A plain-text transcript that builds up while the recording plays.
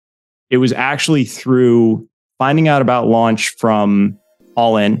It was actually through finding out about Launch from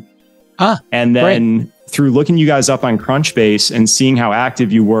All In. And then through looking you guys up on Crunchbase and seeing how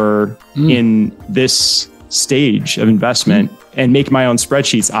active you were in this stage of investment, and make my own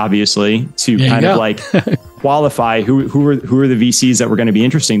spreadsheets, obviously, to kind of like qualify who are the VCs that were going to be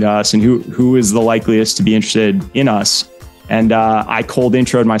interesting to us and who is the likeliest to be interested in us. And I cold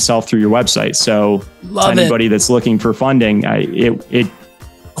introed myself through your website. So to anybody that's looking for funding,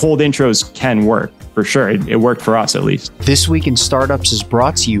 cold intros can work. For sure. It worked for us, at least. This Week in Startups is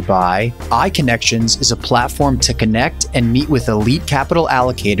brought to you by iConnections is a platform to connect and meet with elite capital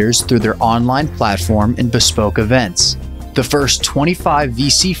allocators through their online platform and bespoke events. The first 25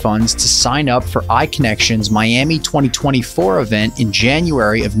 VC funds to sign up for iConnections Miami 2024 event in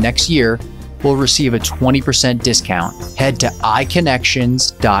January of next year will receive a 20% discount. Head to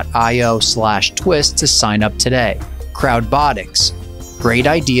iConnections.io/twist to sign up today. Crowdbotics. Great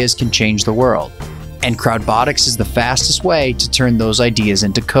ideas can change the world. And Crowdbotics is the fastest way to turn those ideas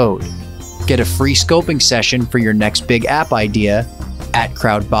into code. Get a free scoping session for your next big app idea at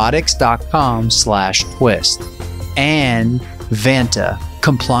crowdbotics.com/twist. And Vanta.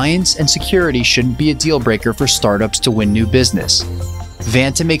 Compliance and security shouldn't be a deal breaker for startups to win new business.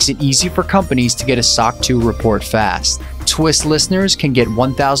 Vanta makes it easy for companies to get a SOC 2 report fast. Twist listeners can get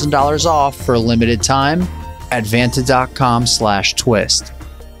 $1,000 off for a limited time at vanta.com/twist.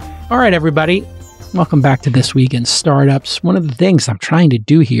 All right, everybody. Welcome back to This Week in Startups. One of the things I'm trying to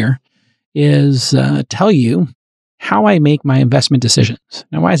do here is tell you how I make my investment decisions.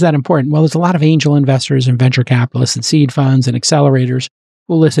 Now, why is that important? Well, there's a lot of angel investors and venture capitalists and seed funds and accelerators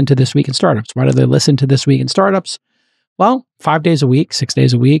who listen to This Week in Startups. Why do they listen to This Week in Startups? Well, 5 days a week, 6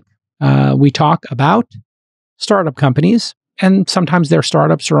 days a week, we talk about startup companies, and sometimes their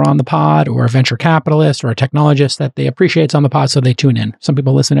startups are on the pod, or a venture capitalist or a technologist that they appreciate is on the pod, so they tune in. Some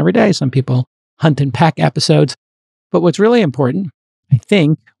people listen every day, some people hunt and peck episodes. But what's really important, I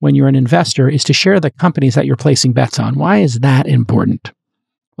think, when you're an investor, is to share the companies that you're placing bets on. Why is that important?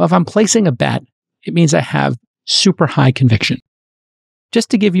 Well, if I'm placing a bet, it means I have super high conviction.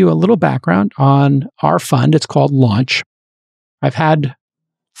 Just to give you a little background on our fund, it's called Launch. I've had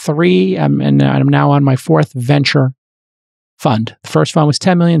 3, and I'm now on my 4th venture fund. The first fund was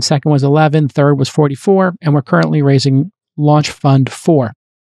 10 million, second was 11, third was 44, and we're currently raising Launch Fund 4.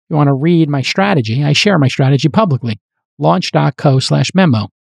 You want to read my strategy, I share my strategy publicly. Launch.co/memo.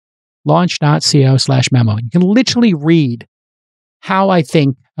 Launch.co/memo. You can literally read how I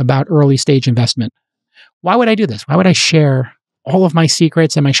think about early stage investment. Why would I do this? Why would I share all of my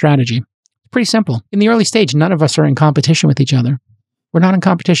secrets and my strategy? It's pretty simple. In the early stage, none of us are in competition with each other. We're not in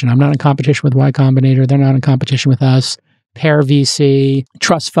competition. I'm not in competition with Y Combinator. They're not in competition with us. Pear VC,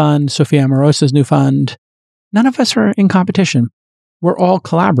 Trust Fund, Sofia Amorosa's new fund. None of us are in competition. We're all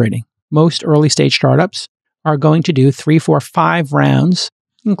collaborating. Most early stage startups are going to do 3, 4, 5 rounds,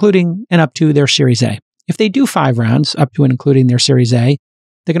 including and up to their Series A. If they do 5 rounds, up to and including their Series A,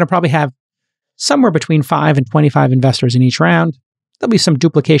 they're going to probably have somewhere between 5 and 25 investors in each round. There'll be some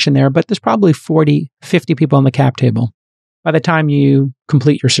duplication there, but there's probably 40, 50 people on the cap table by the time you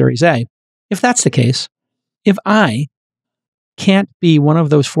complete your Series A. If that's the case, if I can't be one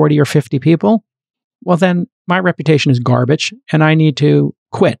of those 40 or 50 people, well, then my reputation is garbage and I need to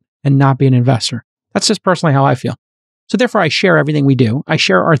quit and not be an investor. That's just personally how I feel. So therefore, I share everything we do. I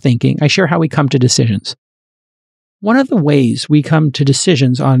share our thinking. I share how we come to decisions. One of the ways we come to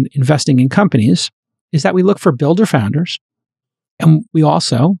decisions on investing in companies is that we look for builder founders, and we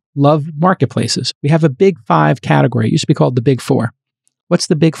also love marketplaces. We have a big 5 category. It used to be called the big 4. What's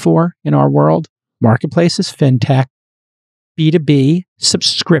the big 4 in our world? Marketplaces, fintech, B2B,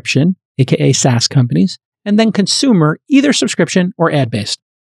 subscription, aka SaaS companies, and then consumer, either subscription or ad-based.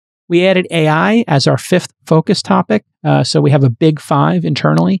 We added AI as our 5th focus topic. So we have a big 5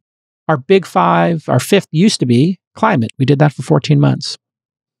 internally. Our big 5, our 5th used to be climate. We did that for 14 months.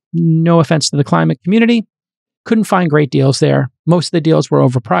 No offense to the climate community. Couldn't find great deals there. Most of the deals were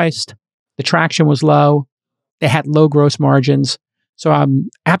overpriced. The traction was low. They had low gross margins. So I'm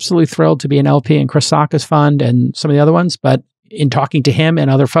absolutely thrilled to be an LP in Chris Sacca's fund and some of the other ones. But in talking to him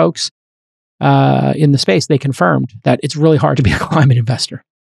and other folks in the space, they confirmed that it's really hard to be a climate investor.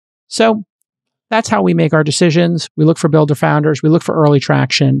 So that's how we make our decisions. We look for builder founders. We look for early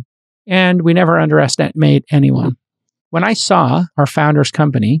traction. And we never underestimate anyone. When I saw our founder's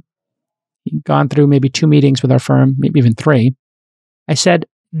company, he'd gone through maybe 2 meetings with our firm, maybe even 3, I said,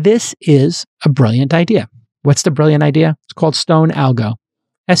 this is a brilliant idea. What's the brilliant idea? It's called StoneAlgo.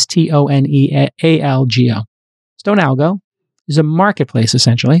 StoneAlgo. StoneAlgo is a marketplace,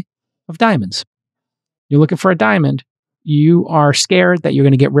 essentially, of diamonds. You're looking for a diamond, you are scared that you're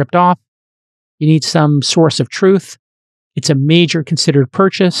going to get ripped off. You need some source of truth. It's a major considered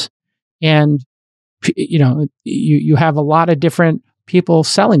purchase. And, you have a lot of different people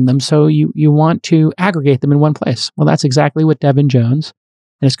selling them. So you want to aggregate them in one place. Well, that's exactly what Devin Jones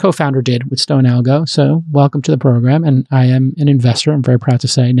and his co-founder did with StoneAlgo. So welcome to the program. And I am an investor, I'm very proud to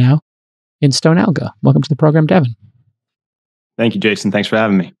say now, in StoneAlgo. Welcome to the program, Devin. Thank you, Jason. Thanks for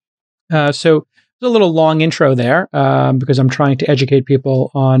having me. So a little long intro there because I'm trying to educate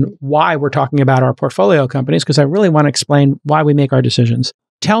people on why we're talking about our portfolio companies, because I really want to explain why we make our decisions.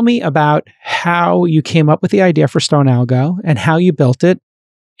 Tell me about how you came up with the idea for StoneAlgo and how you built it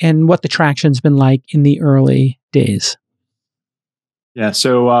and what the traction's been like in the early days. Yeah,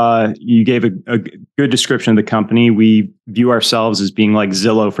 so you gave a good description of the company. We view ourselves as being like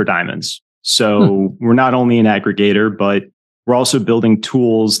Zillow for diamonds. So we're not only an aggregator, but we're also building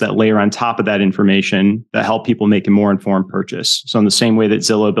tools that layer on top of that information that help people make a more informed purchase. So in the same way that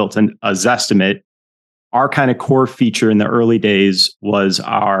Zillow built a Zestimate, our kind of core feature in the early days was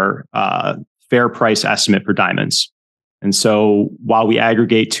our fair price estimate for diamonds. And so while we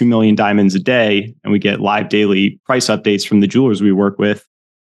aggregate 2 million diamonds a day and we get live daily price updates from the jewelers we work with,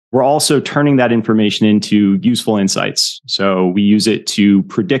 we're also turning that information into useful insights. So we use it to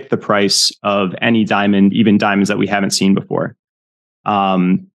predict the price of any diamond, even diamonds that we haven't seen before.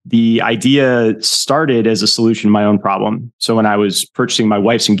 The idea started as a solution to my own problem. So when I was purchasing my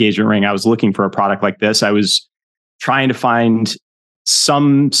wife's engagement ring, I was looking for a product like this. I was trying to find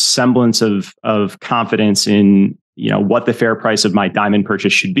some semblance of confidence in, what the fair price of my diamond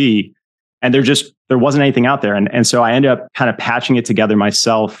purchase should be. And there wasn't anything out there. And so I ended up kind of patching it together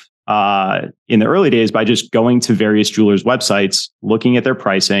myself in the early days by just going to various jewelers' websites, looking at their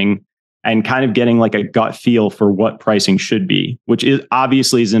pricing, and kind of getting like a gut feel for what pricing should be, which is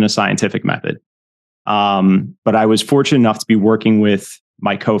obviously isn't a scientific method. But I was fortunate enough to be working with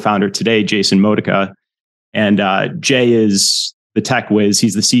my co-founder today, Jason Modica. And Jay is the tech whiz.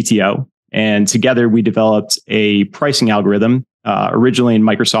 He's the CTO. And together we developed a pricing algorithm, originally in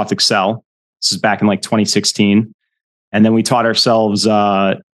Microsoft Excel. This is back in like 2016. And then we taught ourselves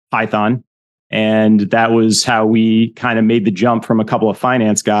Python. And that was how we kind of made the jump from a couple of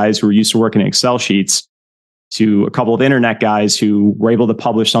finance guys who were used to working in Excel sheets to a couple of internet guys who were able to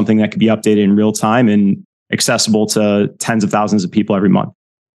publish something that could be updated in real time and accessible to tens of thousands of people every month.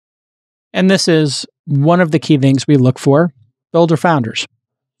 And this is one of the key things we look for, builder founders.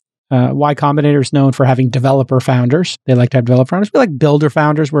 Y Combinator is known for having developer founders. They like to have developer founders. We like builder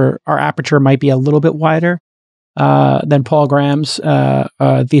founders where our aperture might be a little bit wider than Paul Graham's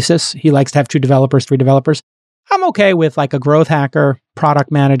thesis. He likes to have 2 developers, 3 developers. I'm okay with like a growth hacker,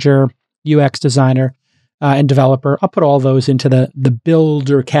 product manager, UX designer, and developer. I'll put all those into the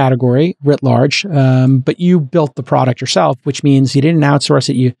builder category writ large. But you built the product yourself, which means you didn't outsource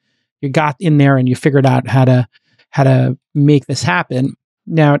it. You got in there and you figured out how to make this happen.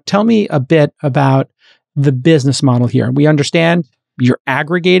 Now, tell me a bit about the business model here. We understand you're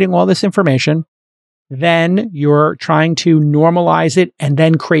aggregating all this information, then you're trying to normalize it and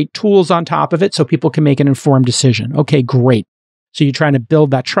then create tools on top of it so people can make an informed decision. Okay, great. So you're trying to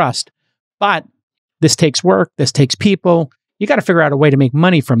build that trust. But this takes work, this takes people. You got to figure out a way to make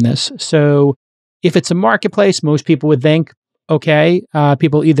money from this. So if it's a marketplace, most people would think, okay,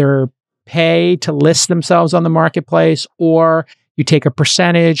 people either pay to list themselves on the marketplace or you take a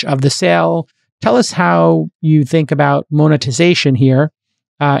percentage of the sale. Tell us how you think about monetization here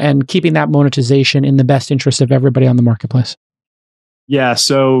and keeping that monetization in the best interest of everybody on the marketplace. Yeah,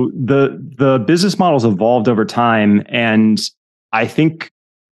 so the business model's evolved over time, and I think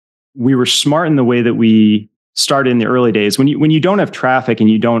we were smart in the way that we started in the early days. When you don't have traffic and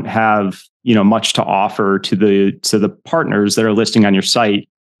you don't have much to offer to the partners that are listing on your site,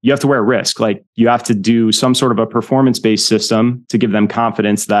 you have to wear a risk. Like you have to do some sort of a performance-based system to give them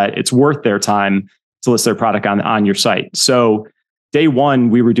confidence that it's worth their time to list their product on your site. So day one,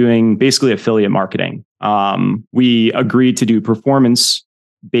 we were doing basically affiliate marketing. We agreed to do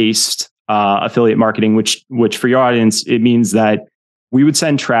performance-based affiliate marketing, which for your audience, it means that we would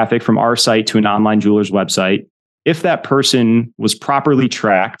send traffic from our site to an online jeweler's website. If that person was properly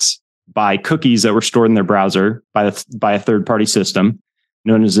tracked by cookies that were stored in their browser by a third-party system,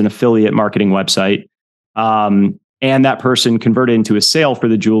 known as an affiliate marketing website, and that person converted into a sale for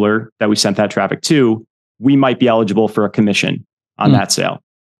the jeweler that we sent that traffic to, we might be eligible for a commission on that sale.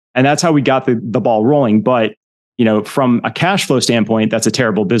 And that's how we got the ball rolling. But from a cash flow standpoint, that's a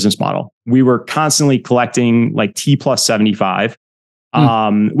terrible business model. We were constantly collecting like T plus 75,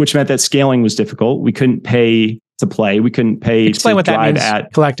 which meant that scaling was difficult. We couldn't pay to play. We couldn't pay Explain to what that drive means,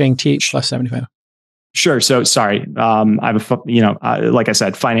 at collecting T plus 75. Sure. So sorry, I'm like I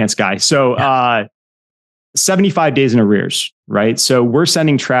said, finance guy. So 75 days in arrears, right? So we're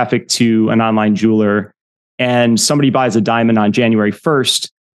sending traffic to an online jeweler, and somebody buys a diamond on January 1st,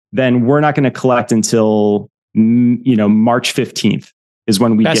 then we're not going to collect until March 15th is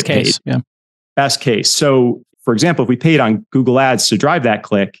when we get paid. Yeah. Best case. So, for example, if we paid on Google Ads to drive that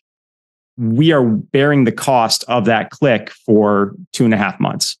click, we are bearing the cost of that click for 2.5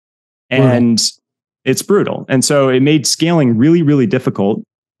 months. And it's brutal. And so it made scaling really, really difficult.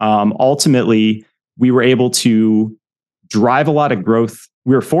 Ultimately, we were able to drive a lot of growth.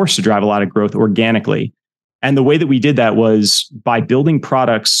 We were forced to drive a lot of growth organically. And the way that we did that was by building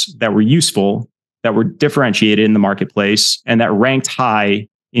products that were useful, that were differentiated in the marketplace, and that ranked high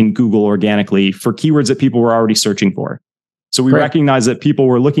in Google organically for keywords that people were already searching for. So we recognized that people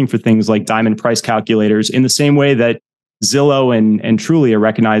were looking for things like diamond price calculators in the same way that Zillow and Trulia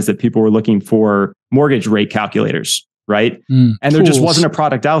recognized that people were looking for mortgage rate calculators, right? And there just wasn't a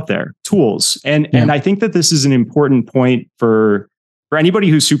product out there, tools. And I think that this is an important point for anybody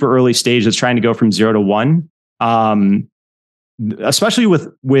who's super early stage that's trying to go from 0 to 1, especially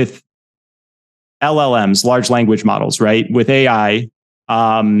with LLMs, large language models, right? With AI,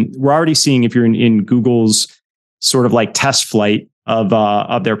 we're already seeing, if you're in Google's sort of like test flight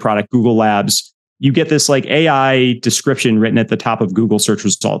of their product, Google Labs, you get this like AI description written at the top of Google search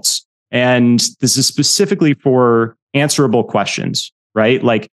results. And this is specifically for answerable questions, right?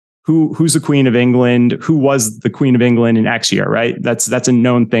 Like who's the Queen of England? Who was the Queen of England in X year, right? That's a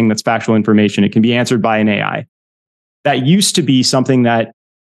known thing. That's factual information. It can be answered by an AI. That used to be something that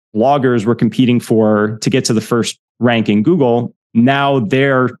bloggers were competing for to get to the first rank in Google. Now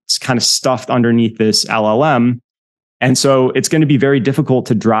they're kind of stuffed underneath this LLM. And so it's going to be very difficult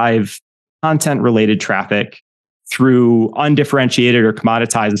to drive content related traffic through undifferentiated or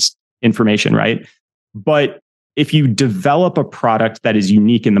commoditized information, right? But if you develop a product that is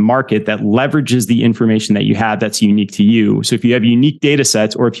unique in the market, that leverages the information that you have that's unique to you. So if you have unique data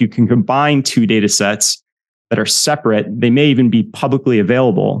sets, or if you can combine two data sets that are separate, they may even be publicly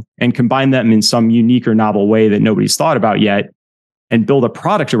available, and combine them in some unique or novel way that nobody's thought about yet, and build a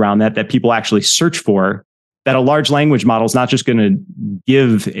product around that people actually search for, that a large language model is not just going to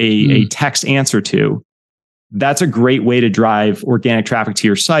give a text answer to. That's a great way to drive organic traffic to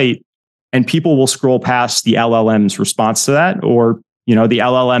your site. And people will scroll past the LLM's response to that, or the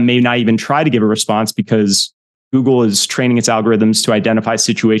LLM may not even try to give a response because Google is training its algorithms to identify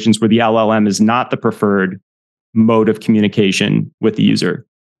situations where the LLM is not the preferred mode of communication with the user.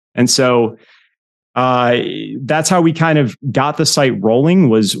 And so that's how we kind of got the site rolling,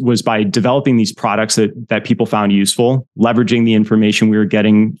 was by developing these products that people found useful, leveraging the information we were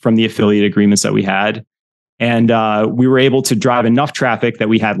getting from the affiliate agreements that we had. And we were able to drive enough traffic that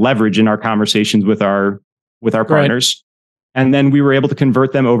we had leverage in our conversations with our partners. Right. And then we were able to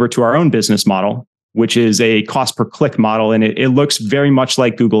convert them over to our own business model, which is a cost per click model. And it looks very much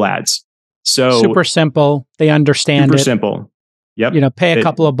like Google Ads. So super simple. They understand super it. Super simple. Yep. Pay a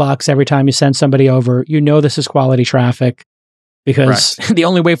couple of bucks every time you send somebody over. This is quality traffic, because the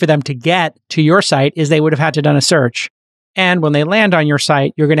only way for them to get to your site is they would have had to done a search. And when they land on your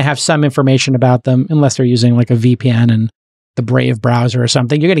site, you're going to have some information about them, unless they're using like a VPN and the Brave browser or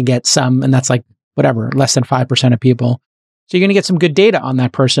something. You're going to get some, and that's like whatever, less than 5% of people. So you're going to get some good data on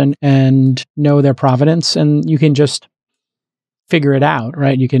that person and know their provenance, and you can just figure it out,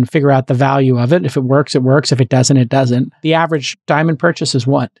 right? You can figure out the value of it. If it works, it works. If it doesn't, it doesn't. The average diamond purchase is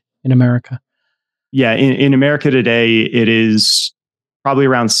what in America? Yeah, in America today, it is probably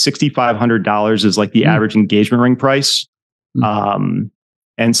around $6,500 is like the average engagement ring price. And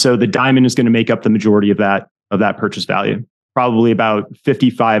so the diamond is going to make up the majority of that purchase value. Probably about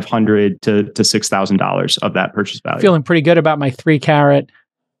 $5,500 to $6,000 of that purchase value. Feeling pretty good about my 3-carat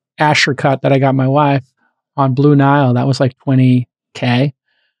Asher cut that I got my wife on Blue Nile. That was like $20K.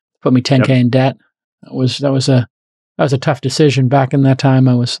 Put me $10K in debt. That was a tough decision back in that time.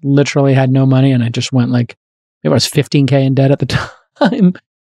 I was literally had no money, and I just went like, it was $15K in debt at the time.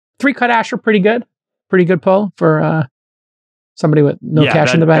 3-cut Asher, pretty good pull for somebody with no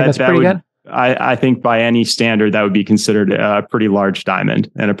cash in the bank. That's pretty good. I think by any standard, that would be considered a pretty large diamond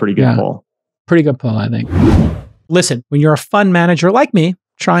and a pretty good pull. Pretty good pull, I think. Listen, when you're a fund manager like me,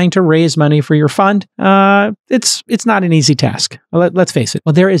 trying to raise money for your fund, it's not an easy task. Let's face it.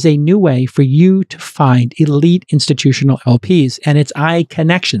 Well, there is a new way for you to find elite institutional LPs, and it's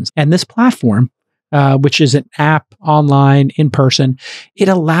iConnections. And this platform, which is an app, online, in person, it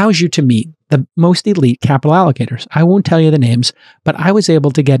allows you to meet the most elite capital allocators. I won't tell you the names, but I was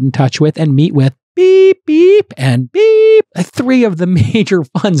able to get in touch with and meet with beep, beep, and beep. 3 of the major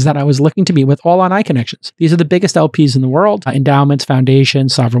funds that I was looking to meet with, all on iConnections. These are the biggest LPs in the world, endowments,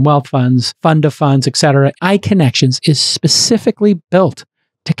 foundations, sovereign wealth funds, fund of funds, etc. iConnections is specifically built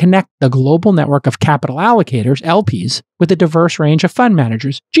to connect the global network of capital allocators, LPs, with a diverse range of fund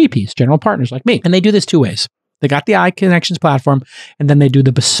managers, GPs, general partners like me. And they do this 2 ways. They got the iConnections platform, and then they do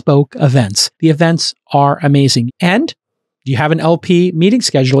the bespoke events. The events are amazing. And you have an LP meeting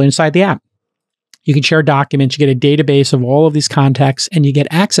schedule inside the app. You can share documents, you get a database of all of these contacts, and you get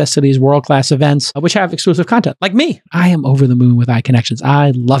access to these world-class events, which have exclusive content. Like me, I am over the moon with iConnections.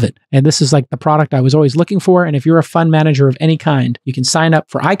 I love it. And this is like the product I was always looking for. And if you're a fund manager of any kind, you can sign up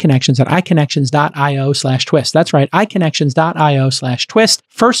for iConnections at iConnections.io/twist. That's right, iConnections.io/twist.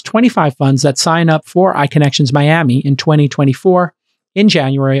 First 25 funds that sign up for iConnections Miami in 2024 in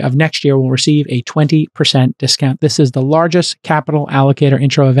January of next year will receive a 20% discount. This is the largest capital allocator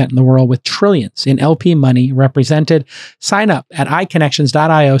intro event in the world with trillions in LP money represented. Sign up at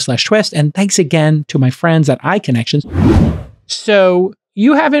iConnections.io/twist. And thanks again to my friends at iConnections. So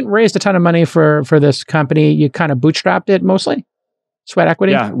you haven't raised a ton of money for this company. You kind of bootstrapped it mostly? Sweat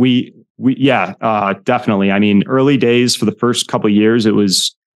equity? Yeah, definitely. I mean, early days for the first couple of years, it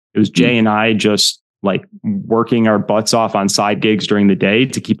was Jay and I just like working our butts off on side gigs during the day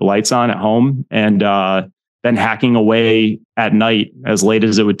to keep the lights on at home, and then hacking away at night as late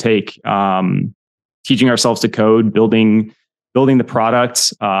as it would take, teaching ourselves to code, building the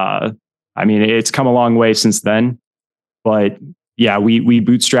products. I mean, it's come a long way since then, but yeah, we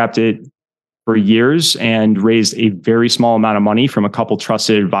bootstrapped it for years and raised a very small amount of money from a couple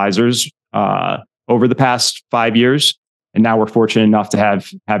trusted advisors over the past 5 years. And now we're fortunate enough to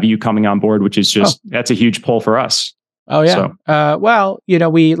have you coming on board, which is just, that's a huge pull for us. Oh, yeah. So. Well,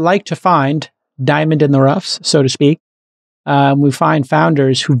 we like to find diamond in the roughs, so to speak. We find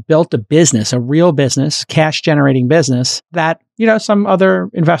founders who built a business, a real business, cash generating business that, some other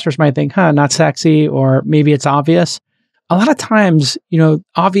investors might think, not sexy, or maybe it's obvious. A lot of times,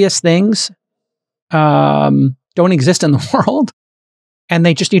 obvious things don't exist in the world, and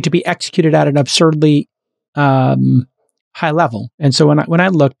they just need to be executed at an absurdly high level. And so when I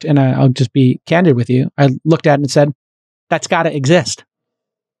looked, and I'll just be candid with you, I looked at it and said, that's got to exist.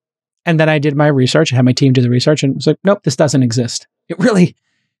 And then I did my research, I had my team do the research, and was like, nope, this doesn't exist.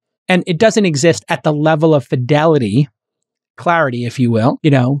 And it doesn't exist at the level of fidelity, clarity, if you will,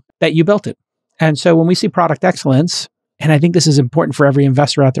 that you built it. And so when we see product excellence, and I think this is important for every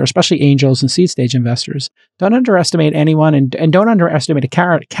investor out there, especially angels and seed stage investors, don't underestimate anyone, and don't underestimate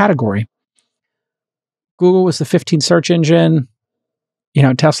a category. Google was the 15th search engine.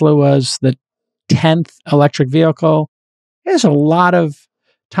 Tesla was the 10th electric vehicle. There's a lot of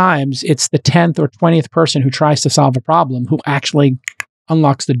times it's the 10th or 20th person who tries to solve a problem who actually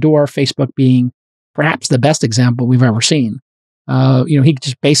unlocks the door, Facebook being perhaps the best example we've ever seen. He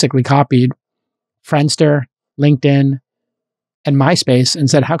just basically copied Friendster, LinkedIn, and MySpace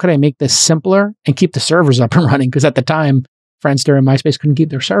and said, how could I make this simpler and keep the servers up and running? Because at the time, Friendster and MySpace couldn't keep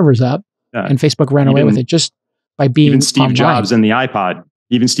their servers up. And Facebook ran away with it just by being even Steve online. Jobs and the iPod.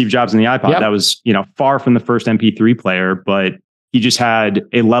 Yep. That was, far from the first MP3 player, but he just had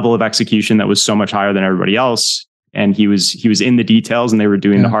a level of execution that was so much higher than everybody else. And he was in the details, and they were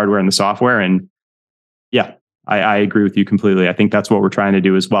doing the hardware and the software. And yeah, I agree with you completely. I think that's what we're trying to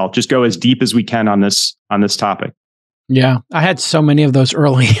do as well. Just go as deep as we can on this topic. Yeah. I had so many of those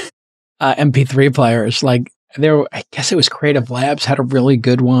early MP3 players. I guess it was Creative Labs had a really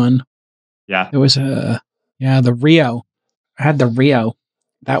good one. Yeah. It was the Rio. I had the Rio.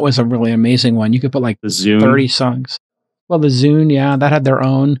 That was a really amazing one. You could put the Zune. 30 songs. Well, the Zune, yeah, that had their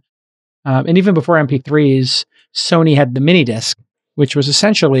own. And even before MP3s, Sony had the mini disc, which was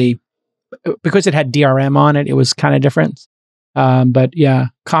essentially, because it had DRM on it, it was kind of different. But yeah,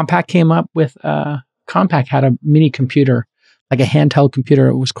 Compaq came up with, Compaq had a mini computer, like a handheld computer.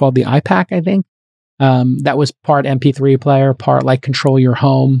 It was called the iPac, I think. That was part MP3 player, part like control your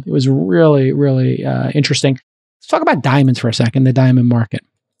home. It was really, really interesting. Let's talk about diamonds for a second, the diamond market.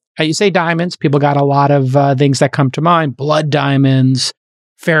 You say diamonds, people got a lot of things that come to mind. Blood diamonds,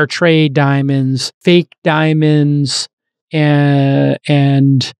 fair trade diamonds, fake diamonds,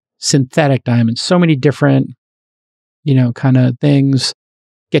 and synthetic diamonds. So many different, kind of things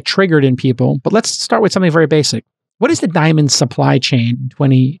get triggered in people. But let's start with something very basic. What is the diamond supply chain in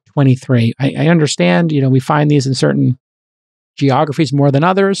 2023? I understand, we find these in certain geographies more than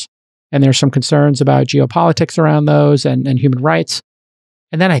others, and there's some concerns about geopolitics around those and human rights.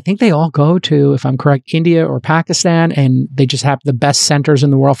 And then I think they all go to, if I'm correct, India or Pakistan, and they just have the best centers in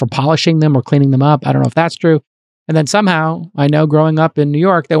the world for polishing them or cleaning them up. I don't know if that's true. And then somehow, I know growing up in New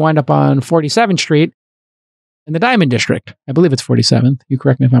York, they wind up on 47th Street in the Diamond District. I believe it's 47th. You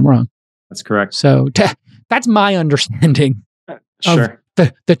correct me if I'm wrong. That's correct. So that's my understanding of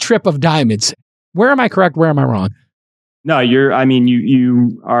the trip of diamonds. Where am I correct? Where am I wrong? No,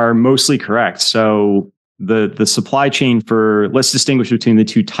 you are mostly correct. So the supply chain let's distinguish between the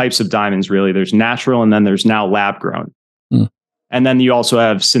two types of diamonds, really. There's natural and then there's now lab grown. And then you also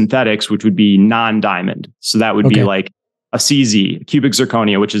have synthetics, which would be non-diamond. So that would be like a CZ, cubic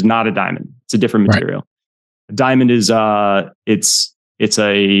zirconia, which is not a diamond. It's a different material. Right. A diamond is it's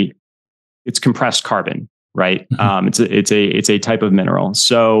compressed carbon, right? It's a type of mineral.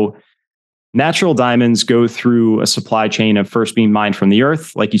 So natural diamonds go through a supply chain of first being mined from the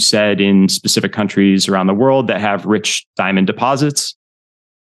earth, like you said, in specific countries around the world that have rich diamond deposits.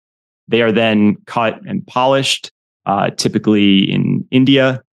 They are then cut and polished, typically in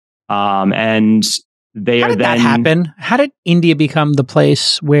India. And they How did that happen? How did India become the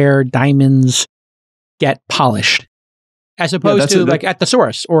place where diamonds get polished as opposed to like at the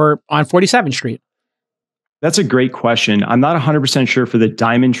source or on 47th Street? That's a great question. I'm not 100% sure for the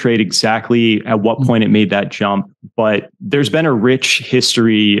diamond trade exactly at what point it made that jump, but there's been a rich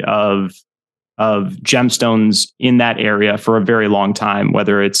history of gemstones in that area for a very long time,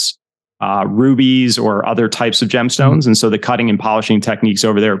 whether it's rubies or other types of gemstones. And so the cutting and polishing techniques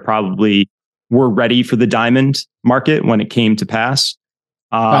over there probably were ready for the diamond market when it came to pass.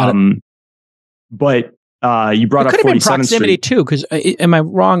 But you brought up 47th proximity Street. too, because am I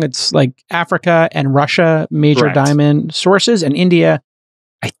wrong? It's like Africa and Russia, major diamond sources, and India,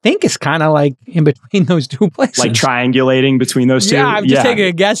 I think, is kind of like in between those two places. Like triangulating between those two? Yeah, I'm just taking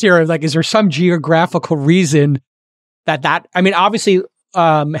a guess here. Like, is there some geographical reason that I mean, obviously,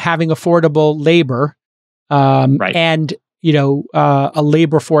 having affordable labor and, a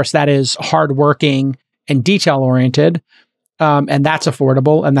labor force that is hardworking and detail-oriented, and that's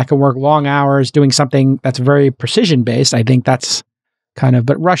affordable, and that can work long hours doing something that's very precision-based. I think that's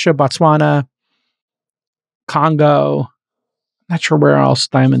but Russia, Botswana, Congo, not sure where else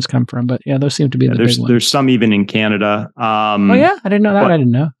diamonds come from, but yeah, those seem to be the big ones. There's some even in Canada. Oh yeah? I didn't know that. I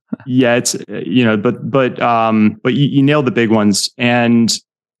didn't know. Yeah, it's, but you nailed the big ones. And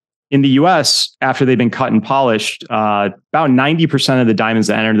in the US, after they've been cut and polished, about 90% of the diamonds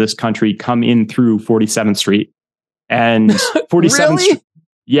that enter this country come in through 47th Street. And 47th Street.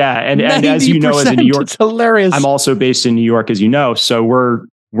 Yeah. And as you know, as a New York, it's hilarious. I'm also based in New York, as you know. So we're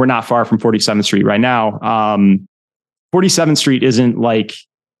not far from 47th Street right now. 47th Street isn't like,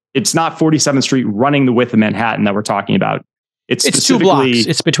 it's not 47th Street running the width of Manhattan that we're talking about. It's 2 blocks.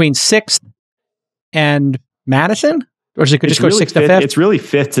 It's between 6th and Madison? Or does it just go 6th to 5th? It's really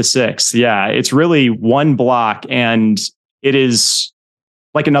 5th to 6th. Yeah. It's really 1 block, and it is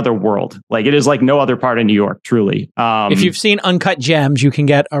like another world. Like, it is like no other part of New York, truly. If you've seen Uncut Gems, you can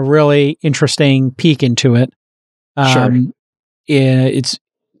get a really interesting peek into it. Sure. It's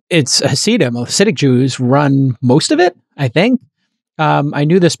Hasidim. Hasidic Jews run most of it, I think. I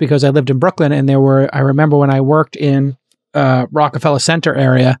knew this because I lived in Brooklyn, and I remember when I worked in Rockefeller Center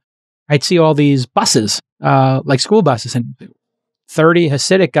area, I'd see all these buses, like school buses, and 30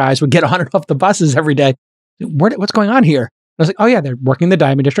 Hasidic guys would get on and off the buses every day. What's going on here? I was like, oh yeah, they're working the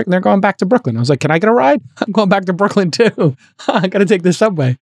Diamond District and they're going back to Brooklyn. I was like, can I get a ride? I'm going back to Brooklyn too. I got to take the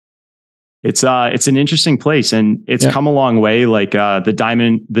subway. It's an interesting place, and it's come a long way. Like the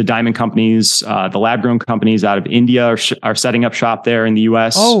diamond companies, the lab grown companies out of India are setting up shop there in the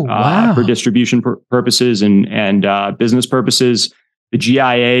U.S. For distribution purposes and business purposes. The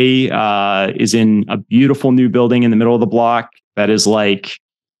GIA is in a beautiful new building in the middle of the block that is like,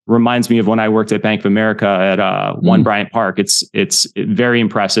 reminds me of when I worked at Bank of America at One Bryant Park. It's very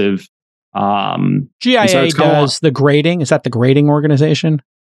impressive. GIA does the grading. Is that the grading organization?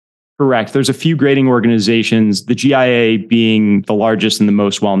 Correct. There's a few grading organizations, the GIA being the largest and the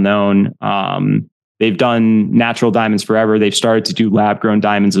most well-known. They've done natural diamonds forever. They've started to do lab-grown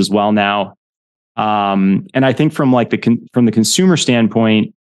diamonds as well now. And I think from like from the consumer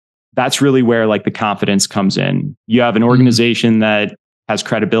standpoint, that's really where like the confidence comes in. You have an organization that has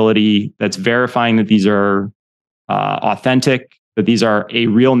credibility, that's verifying that these are authentic, that these are a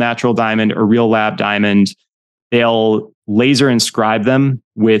real natural diamond, a real lab diamond. They'll laser inscribe them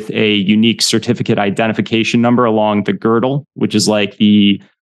with a unique certificate identification number along the girdle, which is like the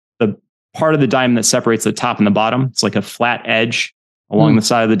part of the diamond that separates the top and the bottom. It's like a flat edge along the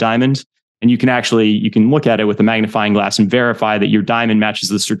side of the diamond. And you can look at it with a magnifying glass and verify that your diamond matches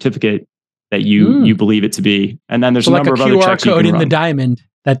the certificate that you believe it to be. And then there's a number of other checks you can run. In the diamond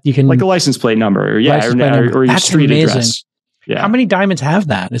that you can, like a license plate number, or your street address. How many diamonds have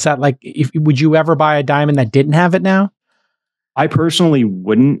that? Is that like, would you ever buy a diamond that didn't have it now? I personally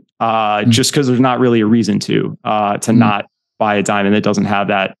wouldn't, just because there's not really a reason to not buy a diamond that doesn't have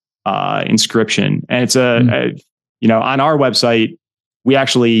that inscription. And it's on our website, we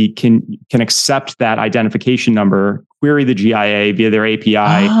actually can accept that identification number, query the GIA via their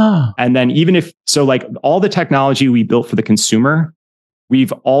API. And then like all the technology we built for the consumer,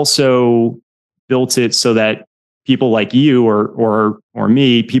 we've also built it so that people like you or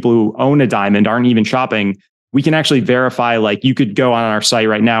me, people who own a diamond aren't even shopping. We can actually verify, like you could go on our site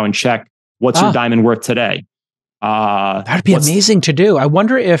right now and check what's your diamond worth today. That'd be amazing to do. I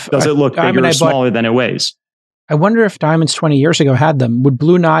wonder if does it look bigger or smaller than it weighs? I wonder if diamonds 20 years ago had them. Would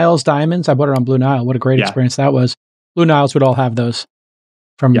Blue Nile's diamonds? I bought it on Blue Nile. What a great experience that was. Blue Nile's would all have those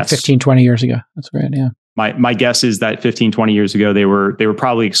from 15, 20 years ago. That's great. Yeah. My guess is that 15, 20 years ago, they were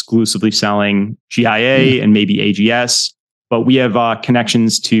probably exclusively selling GIA and maybe AGS, but we have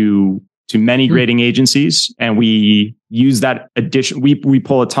connections to many grading agencies, and we use that we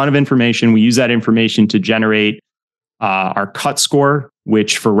pull a ton of information. We use that information to generate our cut score,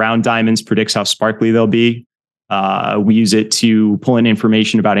 which for round diamonds predicts how sparkly they'll be. We use it to pull in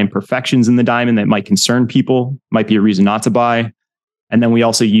information about imperfections in the diamond that might concern people, might be a reason not to buy. And then we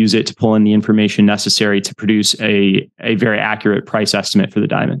also use it to pull in the information necessary to produce a very accurate price estimate for the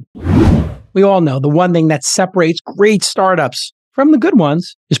diamond. We all know the one thing that separates great startups from the good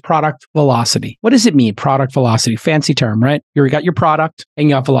ones is product velocity. What does it mean, product velocity? Fancy term, right? You got your product and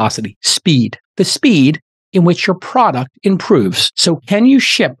you got velocity. Speed. The speed in which your product improves. So can you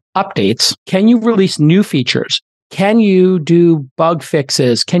ship updates? Can you release new features? Can you do bug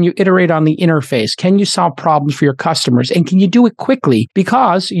fixes? Can you iterate on the interface? Can you solve problems for your customers? And can you do it quickly?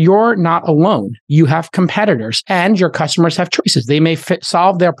 Because you're not alone. You have competitors and your customers have choices. They may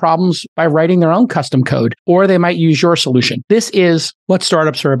solve their problems by writing their own custom code, or they might use your solution. This is what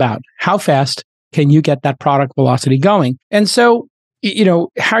startups are about. How fast can you get that product velocity going? And so,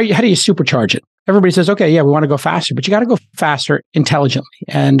 how do you supercharge it? Everybody says, okay, yeah, we want to go faster, but you got to go faster intelligently.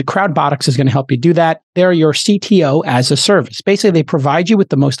 And Crowdbotics is going to help you do that. They're your CTO as a service. Basically, they provide you with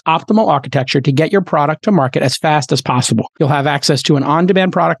the most optimal architecture to get your product to market as fast as possible. You'll have access to an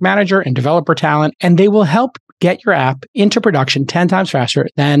on-demand product manager and developer talent, and they will help get your app into production 10 times faster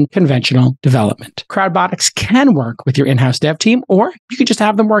than conventional development. Crowdbotics can work with your in-house dev team, or you could just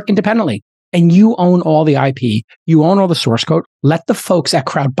have them work independently. And you own all the IP. You own all the source code. Let the folks at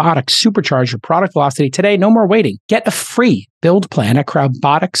Crowdbotics supercharge your product velocity today. No more waiting. Get a free build plan at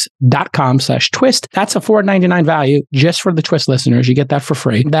crowdbotics.com/twist. That's a $4.99 value just for the Twist listeners. You get that for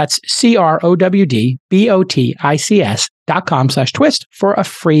free. That's crowdbotics.com/twist for a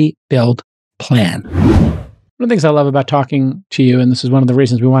free build plan. One of the things I love about talking to you, and this is one of the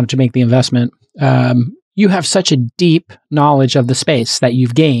reasons we wanted to make the investment, you have such a deep knowledge of the space that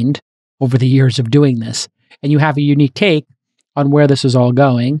you've gained over the years of doing this. And you have a unique take on where this is all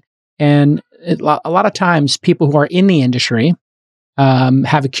going. And a lot of times people who are in the industry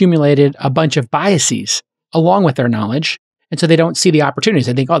have accumulated a bunch of biases along with their knowledge. And so they don't see the opportunities.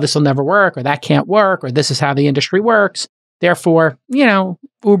 They think, oh, this will never work, or that can't work, or this is how the industry works. Therefore,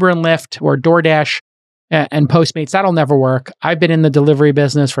 Uber and Lyft or DoorDash and Postmates, that'll never work. I've been in the delivery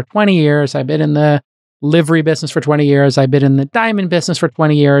business for 20 years. I've been in the livery business for 20 years. I've been in the diamond business for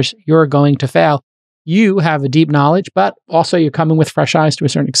 20 years. You're going to fail. You have a deep knowledge, but also you're coming with fresh eyes to a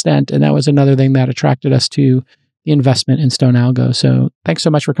certain extent. And that was another thing that attracted us to the investment in StoneAlgo. So thanks so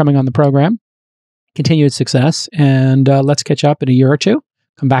much for coming on the program. Continued success. And let's catch up in a year or two.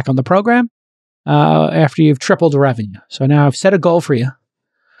 Come back on the program after you've tripled the revenue. So now I've set a goal for you.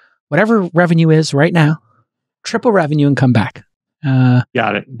 Whatever revenue is right now, triple revenue and come back.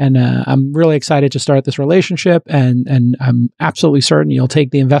 Got it. And I'm really excited to start this relationship, and I'm absolutely certain you'll take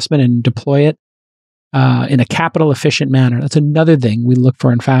the investment and deploy it in a capital efficient manner. That's another thing we look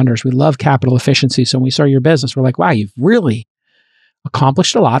for in founders. We love capital efficiency. So when we saw your business, we're like, wow, you've really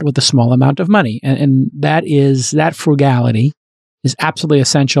accomplished a lot with a small amount of money. And that frugality is absolutely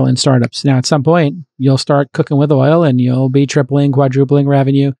essential in startups. Now, at some point, you'll start cooking with oil and you'll be tripling, quadrupling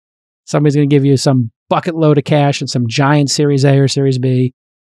revenue. Somebody's going to give you some bucket load of cash and some giant Series A or Series B,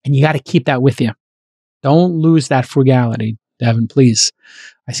 and you got to keep that with you. Don't lose that frugality, Devin, please.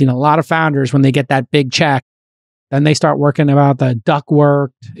 I've seen a lot of founders, when they get that big check, then they start working about the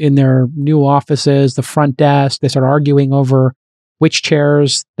ductwork in their new offices, the front desk. They start arguing over which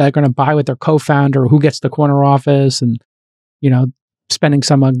chairs they're going to buy with their co-founder, or who gets the corner office, and spending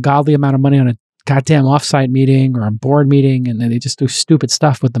some ungodly amount of money on a goddamn offsite meeting or a board meeting, and then they just do stupid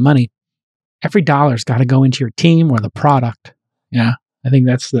stuff with the money. Every dollar's got to go into your team or the product. Yeah, I think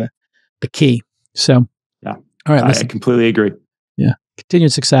that's the key. So, yeah, all right. Listen, I completely agree. Yeah.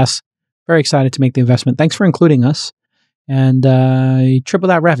 Continued success. Very excited to make the investment. Thanks for including us. And triple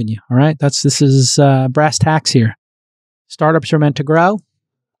that revenue. All right. This is brass tacks here. Startups are meant to grow.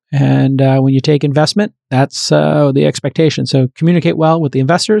 And when you take investment, that's the expectation. So communicate well with the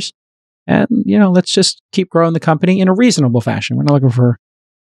investors. And, let's just keep growing the company in a reasonable fashion. We're not looking for,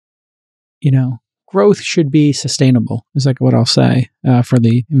 growth should be sustainable, is like what I'll say for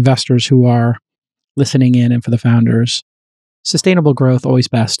the investors who are listening in and for the founders. Sustainable growth, always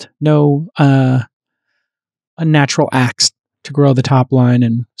best. No unnatural acts to grow the top line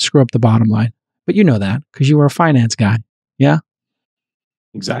and screw up the bottom line. But you know that because you were a finance guy. Yeah?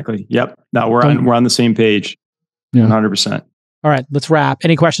 Exactly. Yep. No, we're on the same page. 100%. All right, let's wrap.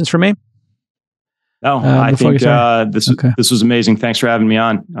 Any questions for me? No, I think this was amazing. Thanks for having me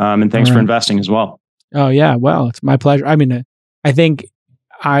on. And thanks for investing as well. Oh, yeah. Well, it's my pleasure. I mean, I think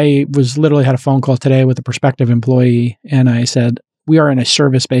I literally had a phone call today with a prospective employee, and I said, we are in a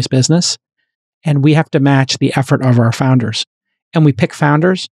service-based business, and we have to match the effort of our founders. And we pick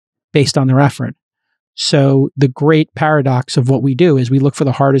founders based on their effort. So the great paradox of what we do is we look for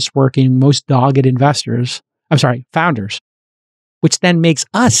the hardest working, most dogged founders, which then makes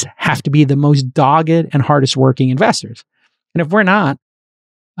us have to be the most dogged and hardest working investors. And if we're not,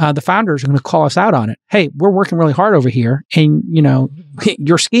 the founders are going to call us out on it. Hey, we're working really hard over here, and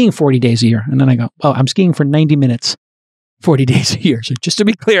you're skiing 40 days a year. And then I go, oh, I'm skiing for 90 minutes, 40 days a year. So just to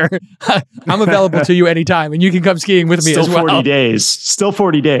be clear, I'm available to you anytime, and you can come skiing with me as well. Still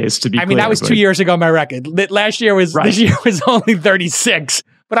 40 days to be clear. I mean, that was 2 years ago, my record. This year was only 36,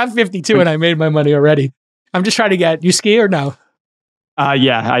 but I'm 52 and I made my money already. I'm just trying to get, you ski or no?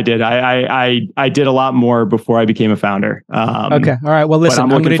 Yeah, I did. I did a lot more before I became a founder. Okay. All right. Well, listen, I'm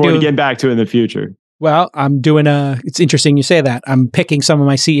looking forward to getting back to it in the future. Well, I'm doing it's interesting you say that. I'm picking some of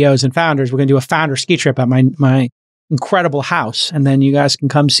my CEOs and founders. We're going to do a founder ski trip at my incredible house. And then you guys can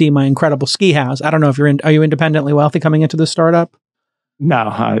come see my incredible ski house. I don't know if are you independently wealthy coming into the startup? No,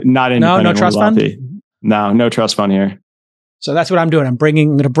 not independently no trust wealthy. Fund? No trust fund here. So that's what I'm doing. I'm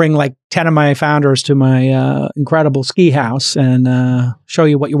going to bring like 10 of my founders to my incredible ski house and show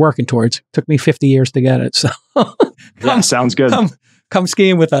you what you're working towards. Took me 50 years to get it. So sounds good. Come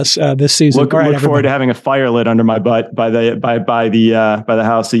skiing with us this season. Look forward to having a fire lit under my butt by the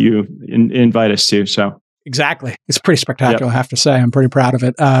house that you invite us to. So exactly, it's pretty spectacular. I have to say, I'm pretty proud of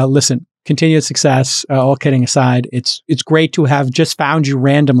it. Listen, continued success. All kidding aside, it's great to have just found you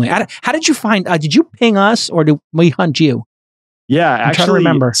randomly. How did you find? Did you ping us or did we hunt you? Yeah, actually, trying to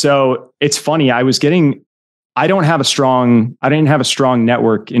remember. So it's funny. I didn't have a strong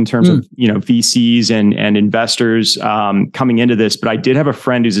network in terms of, VCs and investors coming into this, but I did have a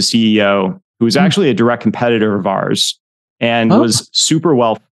friend who's a CEO who was actually a direct competitor of ours and was super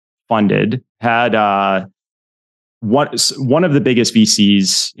well funded, had one of the biggest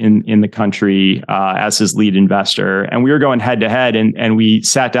VCs in the country as his lead investor. And we were going head to head and we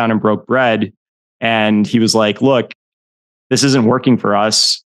sat down and broke bread. And he was like, look, this isn't working for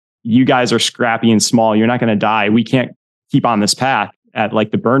us. You guys are scrappy and small. You're not going to die. We can't keep on this path at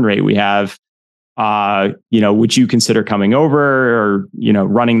like the burn rate we have. Would you consider coming over or,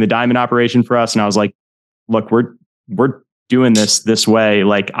 running the diamond operation for us? And I was like, look, we're doing this way.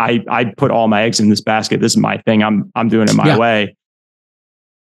 Like I put all my eggs in this basket. This is my thing. I'm doing it my way.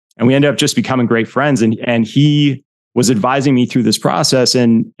 And we ended up just becoming great friends. And he was advising me through this process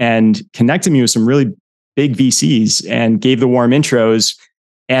and connected me with some really big VCs and gave the warm intros.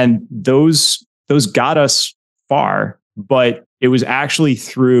 And those got us far, but it was actually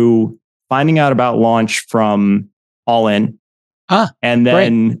through finding out about launch from All In. And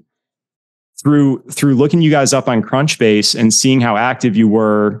then through looking you guys up on Crunchbase and seeing how active you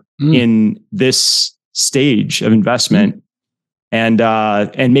were in this stage of investment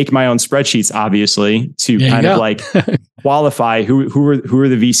and make my own spreadsheets, obviously, to kind of like qualify who are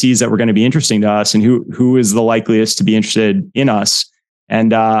the VCs that were going to be interesting to us and who is the likeliest to be interested in us.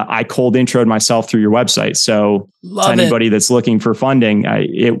 And I cold introed myself through your website. So to anybody that's looking for funding,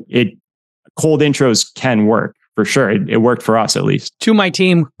 cold intros can work for sure. It worked for us at least. To my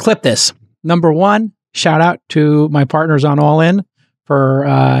team, clip this. Number one, shout out to my partners on All In for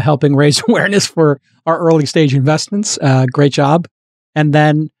helping raise awareness for our early stage investments. Great job. And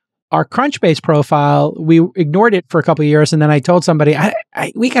then our Crunchbase profile, we ignored it for a couple of years. And then I told somebody,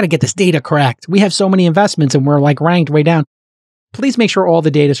 we got to get this data correct. We have so many investments and we're like ranked way down. Please make sure all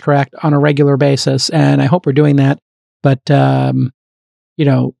the data is correct on a regular basis. And I hope we're doing that. But,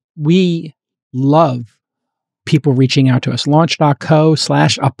 we love people reaching out to us.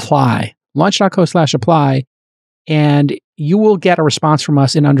 Launch.co/apply. Launch.co/apply. And you will get a response from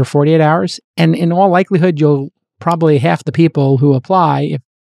us in under 48 hours. And in all likelihood, you'll probably half the people who apply,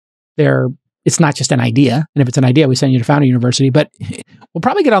 if it's not just an idea. And if it's an idea, we send you to Founder University. But we'll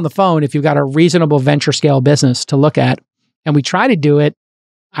probably get on the phone if you've got a reasonable venture scale business to look at. And we try to do it.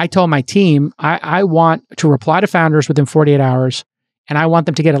 I told my team, I want to reply to founders within 48 hours. And I want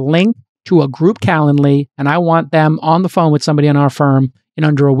them to get a link to a group Calendly. And I want them on the phone with somebody in our firm in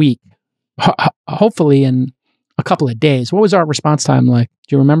under a week. Hopefully in a couple of days. What was our response time like?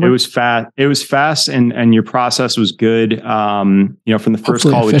 Do you remember? It was fast and your process was good. From the first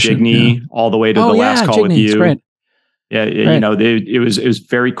call with Jigny all the way to the last call with you. Great. Yeah. It was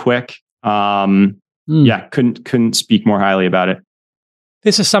very quick. Couldn't speak more highly about it.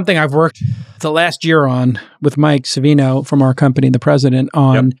 This is something I've worked the last year on with Mike Savino from our company, the president,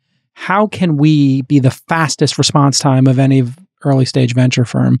 on how can we be the fastest response time of any early stage venture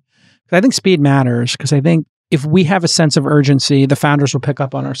firm? Because I think speed matters, because I think if we have a sense of urgency, the founders will pick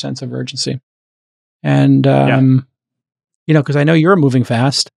up on our sense of urgency. And, because I know you're moving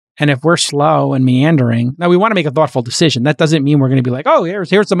fast. And if we're slow and meandering, now we want to make a thoughtful decision. That doesn't mean we're going to be like, oh,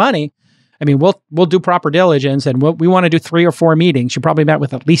 here's the money. I mean, we'll do proper diligence, and we want to do 3 or 4 meetings. You probably met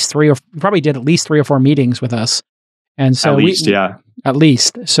with you probably did at least 3 or 4 meetings with us. And so at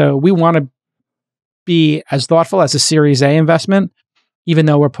least. So we want to be as thoughtful as a Series A investment, even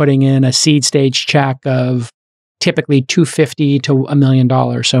though we're putting in a seed stage check of typically $250,000 to $1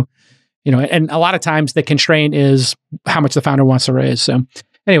 million. So, and a lot of times the constraint is how much the founder wants to raise. So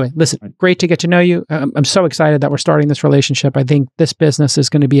anyway, listen, great to get to know you. I'm so excited that we're starting this relationship. I think this business is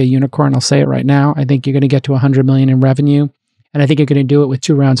going to be a unicorn. I'll say it right now. I think you're going to get to $100 million in revenue. And I think you're going to do it with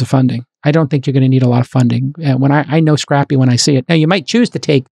 2 rounds of funding. I don't think you're going to need a lot of funding. When I know Scrappy when I see it. Now, you might choose to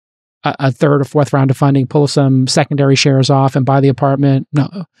take a 3rd or 4th round of funding, pull some secondary shares off and buy the apartment.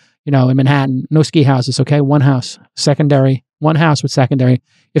 No, in Manhattan, no ski houses, okay? 1 house, secondary, 1 house with secondary.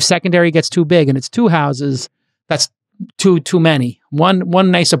 If secondary gets too big and it's 2 houses, that's too many.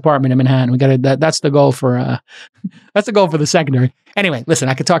 One nice apartment in Manhattan. We got to, that's the goal for the secondary. Anyway, listen,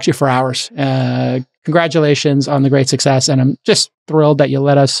 I could talk to you for hours. Congratulations on the great success. And I'm just thrilled that you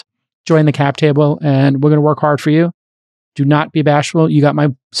let us join the cap table, and we're going to work hard for you. Do not be bashful. You got my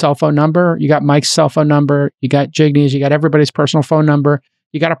cell phone number. You got Mike's cell phone number. You got Jigny's. You got everybody's personal phone number.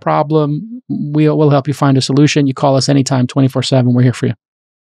 You got a problem, we'll help you find a solution. You call us anytime, 24/7. We're here for you.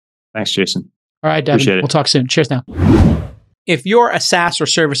 Thanks, Jason. All right, Devin. We'll talk soon. Cheers now. If you're a SaaS or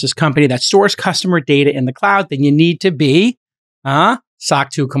services company that stores customer data in the cloud, then you need to be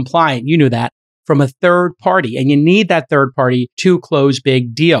SOC 2 compliant. You knew that. From a third party, and you need that third party to close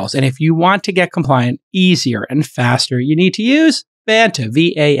big deals. And if you want to get compliant easier and faster, you need to use Vanta,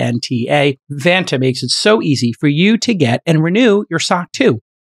 V-A-N-T-A. Vanta makes it so easy for you to get and renew your SOC 2.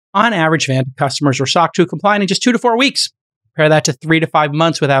 On average, Vanta customers are SOC 2 compliant in just 2 to 4 weeks. Compare that to 3 to 5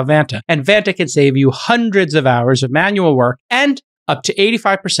 months without Vanta. And Vanta can save you hundreds of hours of manual work and up to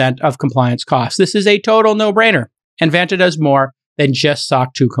 85% of compliance costs. This is a total no-brainer. And Vanta does more than just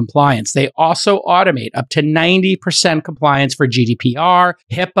SOC 2 compliance. They also automate up to 90% compliance for GDPR,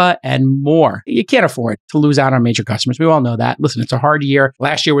 HIPAA, and more. You can't afford to lose out on major customers. We all know that. Listen, it's a hard year.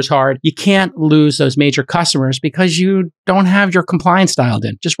 Last year was hard. You can't lose those major customers because you don't have your compliance dialed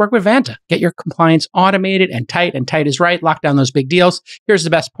in. Just work with Vanta. Get your compliance automated and tight is right. Lock down those big deals. Here's the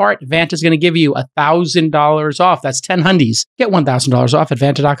best part. Vanta is going to give you $1,000 off. That's 10 hundies. Get $1,000 off at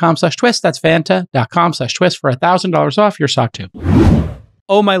vanta.com/twist. That's vanta.com/twist for $1,000 off your SOC 2.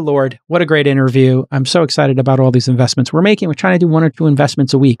 Oh my Lord, what a great interview. I'm so excited about all these investments we're making. We're trying to do 1 or 2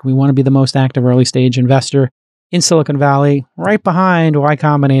 investments a week. We want to be the most active early stage investor in Silicon Valley, right behind Y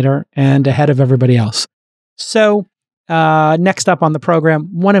Combinator and ahead of everybody else. So next up on the program,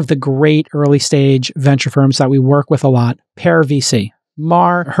 one of the great early stage venture firms that we work with a lot, Pear VC.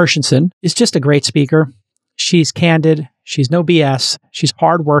 Mar Hershenson is just a great speaker. She's candid. She's no BS. She's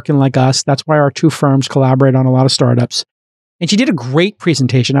hardworking like us. That's why our 2 firms collaborate on a lot of startups. And she did a great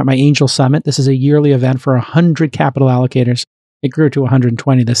presentation at my Angel Summit. This is a yearly event for 100 capital allocators. It grew to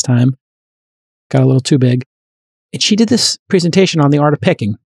 120 this time. Got a little too big. And she did this presentation on the art of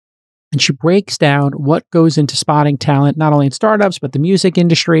picking. And she breaks down what goes into spotting talent, not only in startups, but the music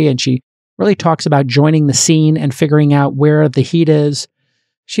industry. And she really talks about joining the scene and figuring out where the heat is.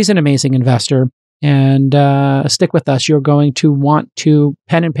 She's an amazing investor. And stick with us. You're going to want to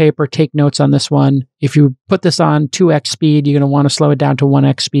pen and paper, take notes on this one. If you put this on 2x speed, you're going to want to slow it down to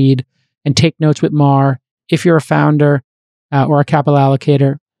 1x speed and take notes with Mar. If you're a founder or a capital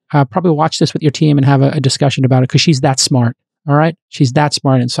allocator, probably watch this with your team and have a discussion about it because she's that smart. All right? She's that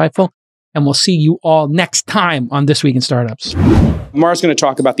smart and insightful. And we'll see you all next time on This Week in Startups. Mar's going to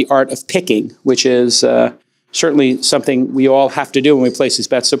talk about the art of picking, which is certainly something we all have to do when we place these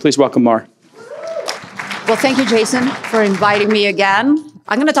bets. So please welcome Mar. Well, thank you, Jason, for inviting me again.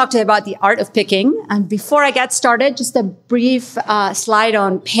 I'm going to talk to you about the art of picking. And before I get started, just a brief slide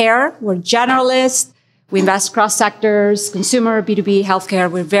on Pear. We're generalists. We invest across sectors, consumer, B2B, healthcare.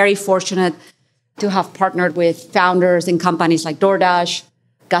 We're very fortunate to have partnered with founders in companies like DoorDash,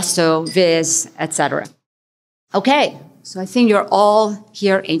 Gusto, Viz, etc. Okay, so I think you're all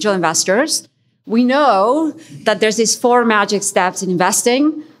here angel investors. We know that there's these 4 magic steps in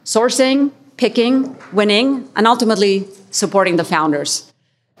investing: sourcing, picking, winning, and ultimately supporting the founders.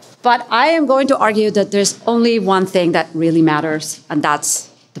 But I am going to argue that there's only one thing that really matters, and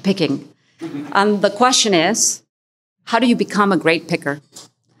that's the picking. And the question is, how do you become a great picker?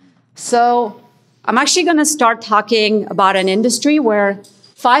 So I'm actually going to start talking about an industry where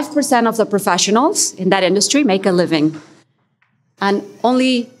 5% of the professionals in that industry make a living, and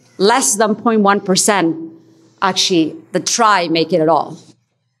only less than 0.1% actually that try make it at all.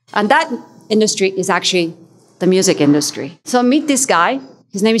 And that industry is actually the music industry. So meet this guy.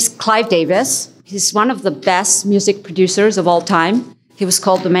 His name is Clive Davis. He's one of the best music producers of all time. He was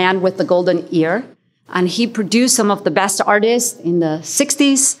called the man with the golden ear. And he produced some of the best artists in the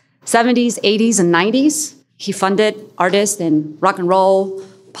 60s, 70s, 80s, and 90s. He funded artists in rock and roll,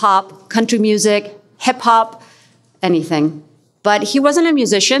 pop, country music, hip hop, anything. But he wasn't a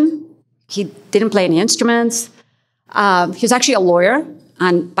musician. He didn't play any instruments. He was actually a lawyer.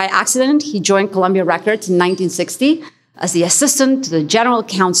 And by accident, he joined Columbia Records in 1960 as the assistant to the general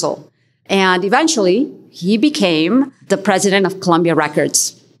counsel. And eventually, he became the president of Columbia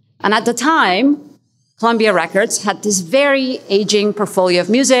Records. And at the time, Columbia Records had this very aging portfolio of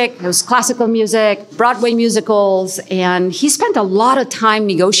music. It was classical music, Broadway musicals, and he spent a lot of time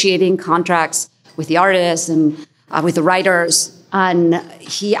negotiating contracts with the artists and with the writers. And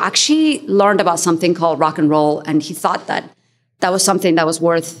he actually learned about something called rock and roll, and he thought that that was something that was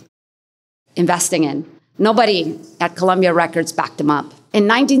worth investing in. Nobody at Columbia Records backed him up. In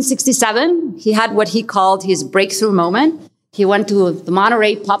 1967, he had what he called his breakthrough moment. He went to the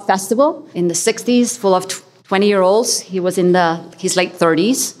Monterey Pop Festival in the 60s, full of 20-year-olds. He was in his late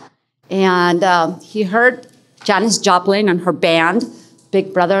 30s. And he heard Janis Joplin and her band,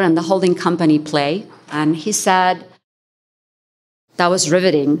 Big Brother and the Holding Company, play. And he said, that was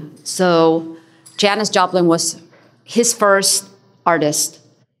riveting. So Janis Joplin was his first artist.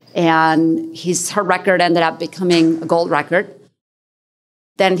 And her record ended up becoming a gold record.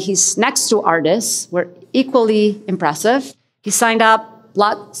 Then his next 2 artists were equally impressive. He signed up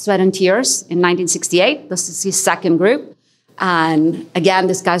Blood, Sweat, and Tears in 1968. This is his second group. And again,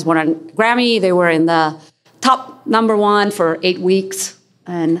 these guys won a Grammy. They were in the top #1 for 8 weeks.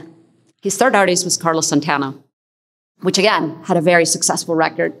 And his third artist was Carlos Santana, which again had a very successful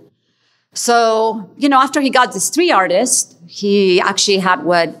record. So, after he got these 3 artists, he actually had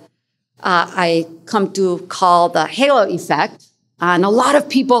what I come to call the halo effect. And a lot of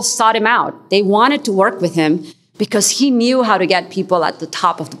people sought him out. They wanted to work with him because he knew how to get people at the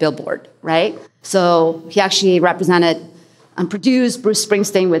top of the billboard, right? So he actually represented and produced Bruce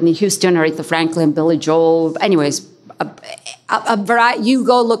Springsteen, Whitney Houston, Aretha Franklin, Billy Joel. Anyways, a variety. You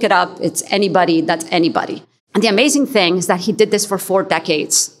go look it up. It's anybody that's anybody. And the amazing thing is that he did this for 4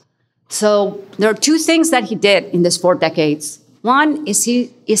 decades. So there are 2 things that he did in this 4 decades. One is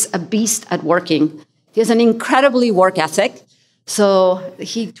he is a beast at working. He has an incredibly work ethic. So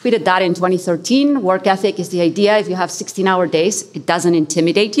he tweeted that in 2013. Work ethic is the idea if you have 16-hour days, it doesn't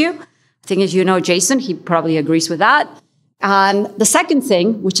intimidate you. I think, as you know, Jason, he probably agrees with that. And the second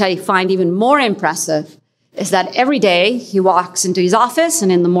thing, which I find even more impressive, is that every day he walks into his office and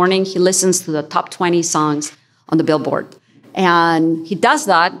in the morning he listens to the top 20 songs on the billboard. And he does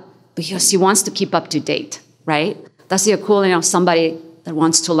that because he wants to keep up to date, right? That's the equivalent of somebody that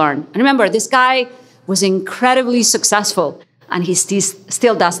wants to learn. And remember, this guy was incredibly successful, and he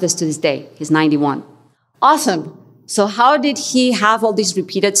still does this to this day. He's 91. Awesome. So how did he have all this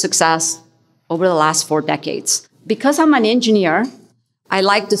repeated success over the last 4 decades? Because I'm an engineer, I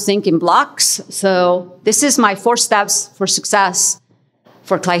like to think in blocks. So this is my 4 steps for success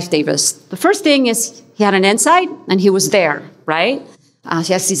for Clive Davis. The first thing is he had an insight, and he was there, right?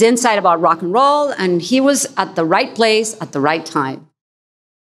 He has his insight about rock and roll, and he was at the right place at the right time.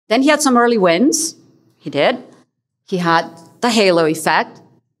 Then he had some early wins. He did. He had the halo effect.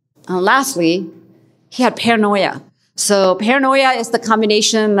 And lastly, he had paranoia. So paranoia is the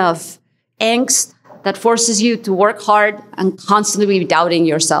combination of angst that forces you to work hard and constantly be doubting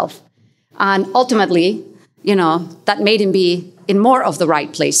yourself. And ultimately, that made him be in more of the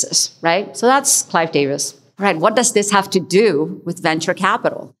right places, right? So that's Clive Davis. Right, what does this have to do with venture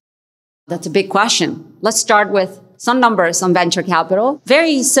capital? That's a big question. Let's start with some numbers on venture capital.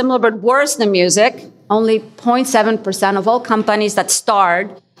 Very similar, but worse than music. only 0.7% of all companies that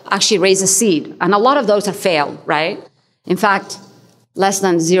start actually raise a seed. And a lot of those have failed, right? In fact, less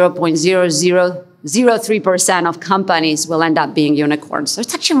than 0.0003% of companies will end up being unicorns. So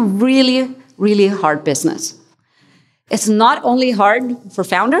it's actually really, really hard business. It's not only hard for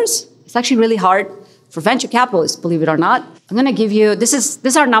founders, it's actually really hard for venture capitalists, believe it or not. I'm going to give you,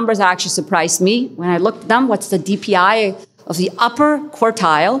 these are numbers that actually surprised me when I looked at them. What's the DPI of the upper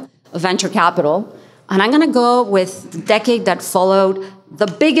quartile of venture capital? And I'm going to go with the decade that followed the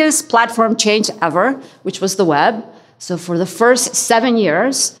biggest platform change ever, which was the web. So for the first 7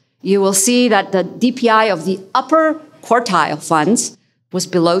 years, you will see that the DPI of the upper quartile funds was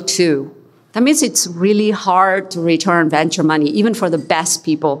below 2. That means it's really hard to return venture money, even for the best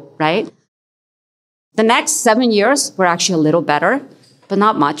people, right? The next 7 years were actually a little better, but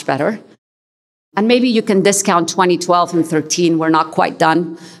not much better. And maybe you can discount 2012 and 13. We're not quite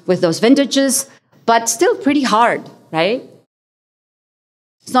done with those vintages, but still pretty hard, right?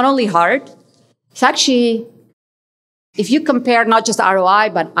 It's not only hard, it's actually, if you compare not just ROI,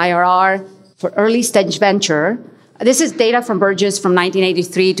 but IRR for early stage venture, this is data from Burgess from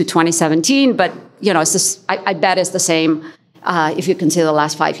 1983 to 2017, but it's just, I bet it's the same if you consider the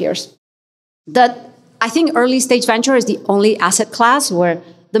last 5 years. I think early stage venture is the only asset class where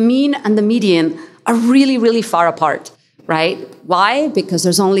the mean and the median are really, really far apart, right? Why? Because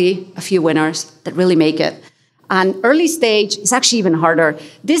there's only a few winners that really make it. And early stage is actually even harder.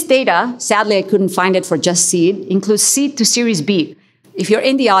 This data, sadly, I couldn't find it for just seed, includes seed to Series B. If you're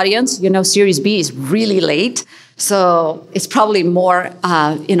in the audience, Series B is really late. So it's probably more,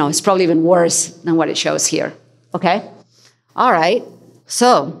 it's probably even worse than what it shows here, okay? All right,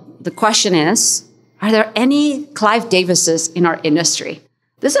 so the question is, are there any Clive Davises in our industry?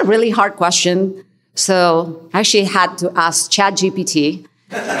 This is a really hard question. So I actually had to ask ChatGPT.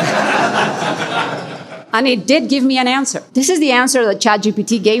 And it did give me an answer. This is the answer that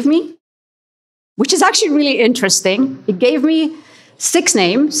ChatGPT gave me, which is actually really interesting. It gave me 6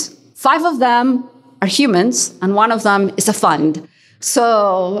 names. 5 of them are humans, and 1 of them is a fund.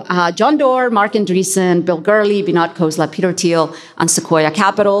 So John Doerr, Mark Andreessen, Bill Gurley, Vinod Khosla, Peter Thiel, and Sequoia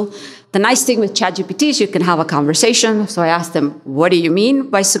Capital. The nice thing with ChatGPT is you can have a conversation. So I asked them, what do you mean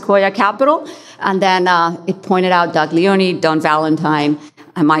by Sequoia Capital? And then it pointed out Doug Leone, Don Valentine,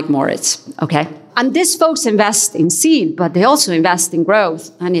 and Mike Moritz, okay? And these folks invest in seed, but they also invest in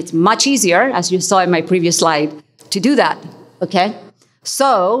growth. And it's much easier, as you saw in my previous slide, to do that, okay?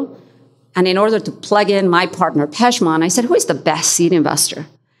 So, and in order to plug in my partner, Pejman, I said, who is the best seed investor?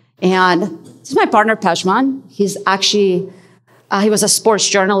 And this is my partner, Pejman. He's actually, he was a sports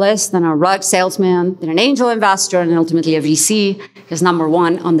journalist, then a rug salesman, then an angel investor, and ultimately a VC. He's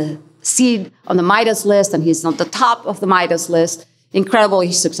 #1 on the seed, on the Midas list, and he's on the top of the Midas list.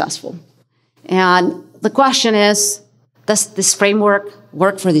 Incredibly successful. And the question is, does this framework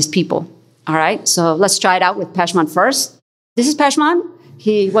work for these people? All right, so let's try it out with Pejman first. This is Pejman.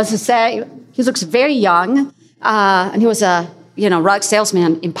 He looks very young, and he was a rug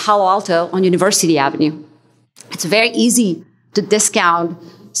salesman in Palo Alto on University Avenue. It's very easy to discount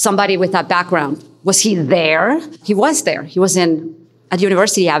somebody with that background. Was he there? He was there. He was at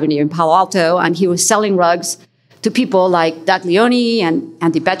University Avenue in Palo Alto, and he was selling rugs to people like Doug Leone and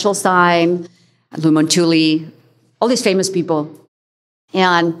Andy Betchelstein, Lou Montulli, all these famous people.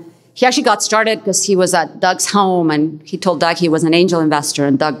 And he actually got started because he was at Doug's home, and he told Doug he was an angel investor,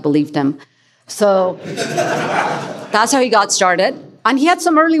 and Doug believed him. So that's how he got started. And he had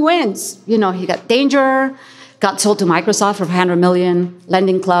some early wins. He got Danger, got sold to Microsoft for $100 million,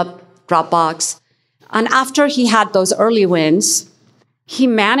 Lending Club, Dropbox. And after he had those early wins, he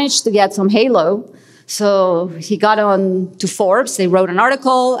managed to get some halo. So he got on to Forbes. They wrote an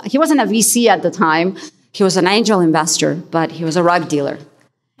article. He wasn't a VC at the time. He was an angel investor, but he was a rug dealer.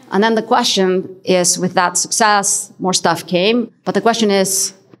 And then the question is, with that success, more stuff came. But the question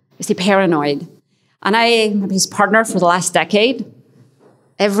is he paranoid? And I'm his partner for the last decade.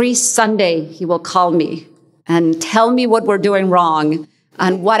 Every Sunday, he will call me and tell me what we're doing wrong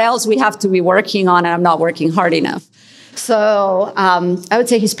and what else we have to be working on, and I'm not working hard enough. So I would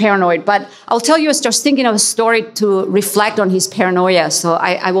say he's paranoid. But I'll tell you, I was just thinking of a story to reflect on his paranoia. So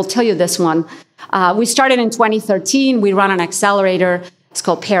I will tell you this one. We started in 2013. We run an accelerator. It's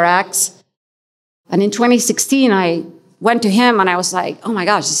called Pear. And in 2016, I went to him and I was like, oh my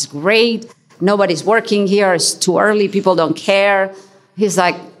gosh, this is great. Nobody's working here. It's too early. People don't care. He's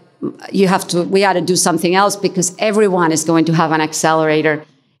like, we had to do something else because everyone is going to have an accelerator.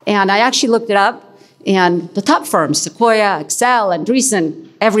 And I actually looked it up. And the top firms, Sequoia, Excel, Andreessen,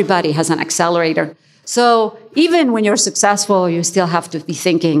 everybody has an accelerator. So even when you're successful, you still have to be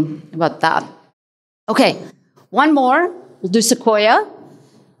thinking about that. Okay, one more. We'll do Sequoia.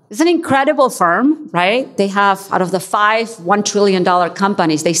 It's an incredible firm, right? They have, out of the 5 $1 trillion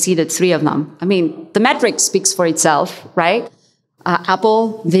companies, they seeded 3 of them. I mean, the metric speaks for itself, right?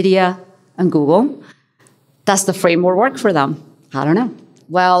 Apple, Nvidia, and Google. Does the framework work for them? I don't know.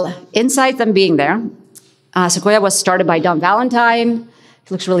 Well, inside them being there, Sequoia was started by Don Valentine. He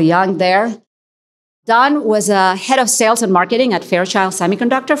looks really young there. Don was a head of sales and marketing at Fairchild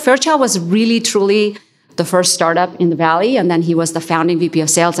Semiconductor. Fairchild was really, truly the first startup in the Valley, and then he was the founding VP of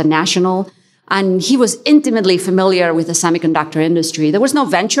sales at National. And he was intimately familiar with the semiconductor industry. There was no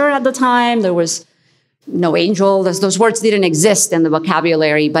venture at the time. There was no angel. Those words didn't exist in the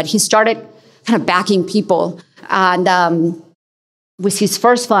vocabulary, but he started kind of backing people. And with his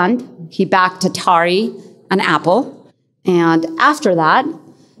first fund, he backed Atari and Apple. And after that,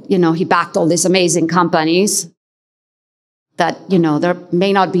 he backed all these amazing companies that, there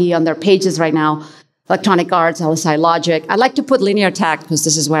may not be on their pages right now. Electronic Arts, LSI Logic. I like to put Linear Tech because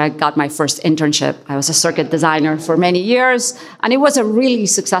this is where I got my first internship. I was a circuit designer for many years, and it was a really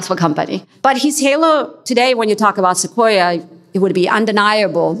successful company. But his halo today, when you talk about Sequoia, it would be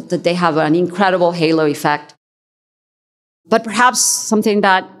undeniable that they have an incredible halo effect. But perhaps something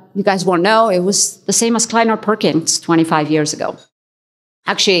that you guys won't know, it was the same as Kleiner Perkins 25 years ago.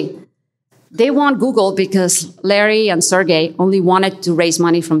 Actually, they won Google because Larry and Sergey only wanted to raise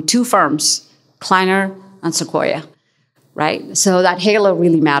money from 2 firms, Kleiner and Sequoia, right? So that halo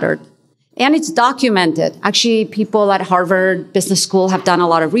really mattered. And it's documented. Actually, people at Harvard Business School have done a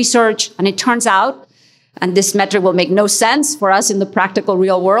lot of research, and it turns out, and this metric will make no sense for us in the practical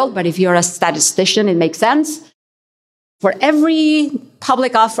real world, but if you're a statistician, it makes sense. For every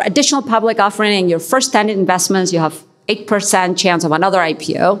additional public offering in your first 10 investments, you have 8% chance of another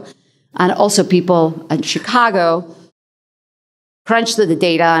IPO. And also people in Chicago crunched the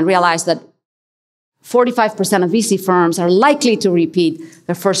data and realized that 45% of VC firms are likely to repeat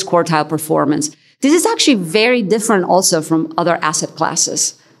their first quartile performance. This is actually very different also from other asset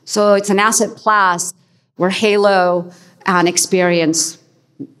classes. So it's an asset class where halo and experience,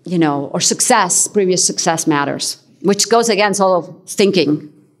 or success, previous success matters, which goes against all of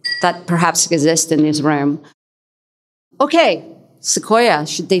thinking that perhaps exists in this room. Okay, Sequoia,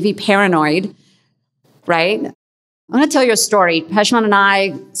 should they be paranoid, right? I'm going to tell you a story. Pejman and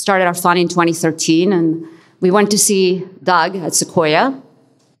I started our fund in 2013, and we went to see Doug at Sequoia.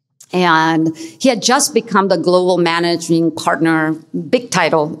 And he had just become the global managing partner, big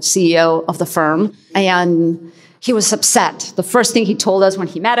title CEO of the firm. And he was upset. The first thing he told us when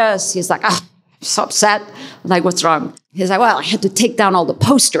he met us, he's like, I'm so upset. I'm like, what's wrong? He's like, well, I had to take down all the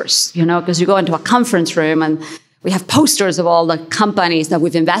posters, because you go into a conference room and we have posters of all the companies that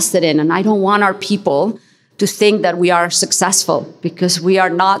we've invested in. And I don't want our people to think that we are successful, because we are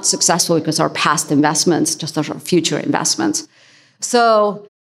not successful because our past investments, just our future investments. So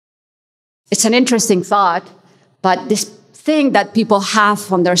it's an interesting thought, but this thing that people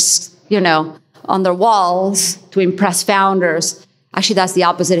have on their, on their walls to impress founders, actually that's the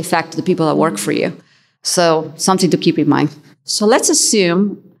opposite effect to the people that work for you. So something to keep in mind. So let's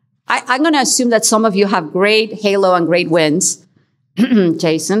assume, I'm going to assume that some of you have great halo and great wins,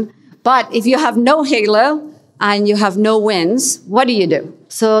 Jason. But if you have no halo and you have no wins, what do you do?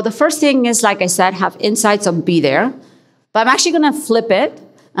 So the first thing is, like I said, have insights and be there. But I'm actually going to flip it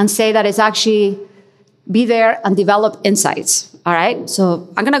and say that it's actually be there and develop insights. All right. So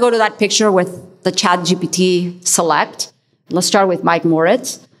I'm going to go to that picture with the ChatGPT select. Let's start with Mike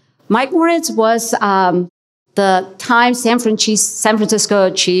Moritz. Mike Moritz was the Times San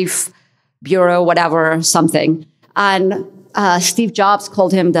Francisco chief bureau, whatever, something. And Steve Jobs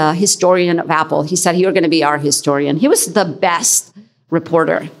called him the historian of Apple. He said, you're going to be our historian. He was the best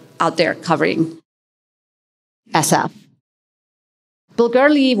reporter out there covering SF. Bill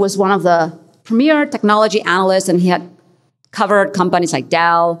Gurley was one of the premier technology analysts, and he had covered companies like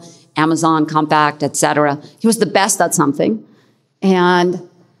Dell, Amazon, Compaq, et cetera. He was the best at something. And,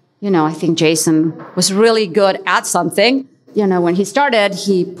 I think Jason was really good at something. When he started,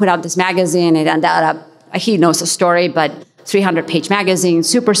 he put out this magazine. It ended up, he knows the story, but 300-page magazine,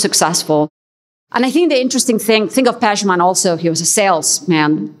 super successful. And I think the interesting thing, think of Pejman also, he was a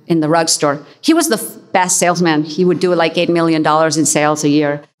salesman in the rug store. He was the best salesman. He would do like $8 million in sales a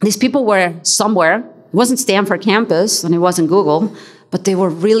year. These people were somewhere. It wasn't Stanford campus and it wasn't Google, but they were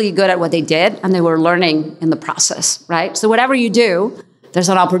really good at what they did and they were learning in the process, right? So whatever you do, there's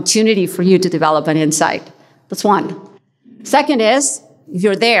an opportunity for you to develop an insight. That's one. Second is, if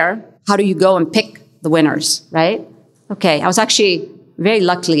you're there, how do you go and pick the winners, right? Okay, I was actually very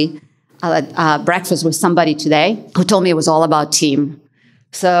lucky at breakfast with somebody today who told me it was all about team.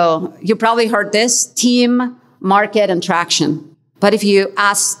 So you probably heard this: team, market, and traction. But if you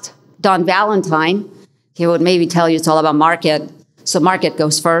asked Don Valentine, he would maybe tell you it's all about market. So market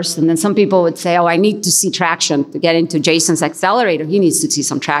goes first. And then some people would say, oh, I need to see traction to get into Jason's accelerator. He needs to see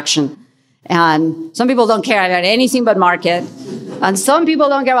some traction. And some people don't care about anything but market. And some people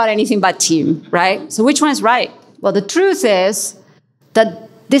don't care about anything but team, right? So which one is right? Well, the truth is that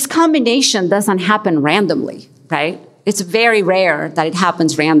this combination doesn't happen randomly, right? It's very rare that it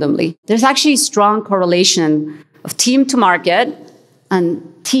happens randomly. There's actually strong correlation of team to market and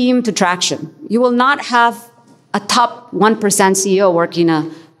team to traction. You will not have a top 1% CEO working a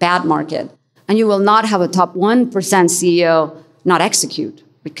bad market. And you will not have a top 1% CEO not execute,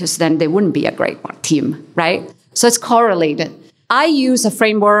 because then they wouldn't be a great team, right? So it's correlated. I use a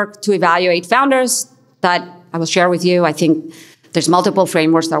framework to evaluate founders that I will share with you. I think there's multiple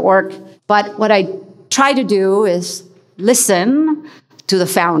frameworks that work. But what I try to do is listen to the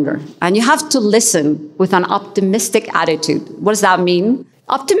founder. And you have to listen with an optimistic attitude. What does that mean?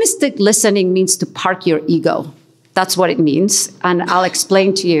 Optimistic listening means to park your ego. That's what it means. And I'll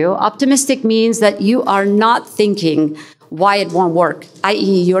explain to you. Optimistic means that you are not thinking why it won't work,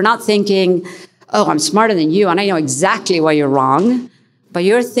 i.e., you're not thinking, oh, I'm smarter than you and I know exactly why you're wrong. But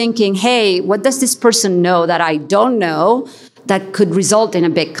you're thinking, hey, what does this person know that I don't know that could result in a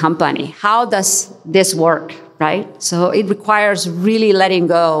big company? How does this work, right? So it requires really letting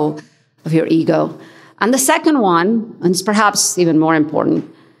go of your ego. And the second one, and it's perhaps even more important,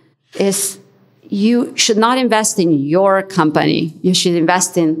 is you should not invest in your company. You should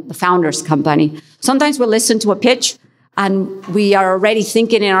invest in the founder's company. Sometimes we listen to a pitch and we are already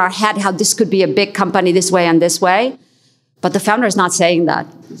thinking in our head how this could be a big company this way and this way. But the founder is not saying that.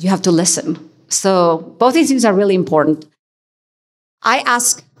 You have to listen. So both these things are really important. I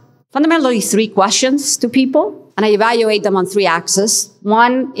ask fundamentally 3 questions to people, and I evaluate them on 3 axes.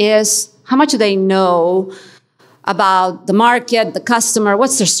 One is, how much do they know about the market, the customer?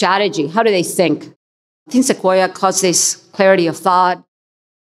 What's their strategy? How do they think? I think Sequoia calls this clarity of thought.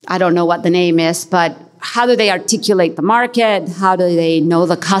 I don't know what the name is, but how do they articulate the market? How do they know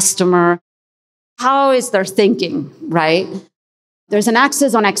the customer? How is their thinking, right? There's an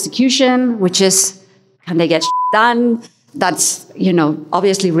axis on execution, which is, can they get done? That's,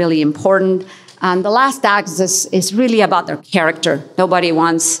 obviously really important. And the last axis is really about their character. Nobody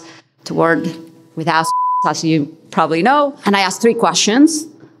wants to work without, as you probably know. And I asked 3 questions.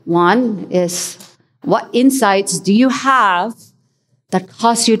 One is, what insights do you have that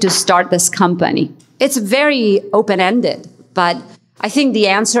caused you to start this company? It's very open-ended, but I think the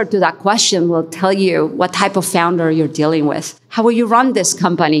answer to that question will tell you what type of founder you're dealing with. How will you run this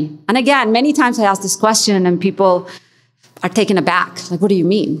company? And again, many times I ask this question and people are taken aback. Like, what do you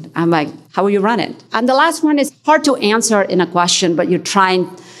mean? I'm like, how will you run it? And the last one is hard to answer in a question, but you're trying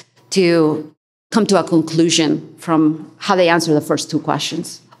to come to a conclusion from how they answer the first 2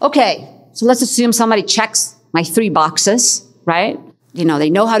 questions. Okay, so let's assume somebody checks my 3 boxes, right? They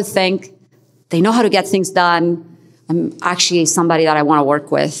know how to think. They know how to get things done. I'm actually somebody that I want to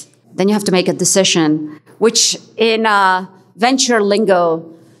work with. Then you have to make a decision, which in venture lingo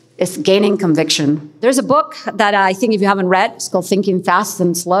is gaining conviction. There's a book that I think if you haven't read, it's called Thinking Fast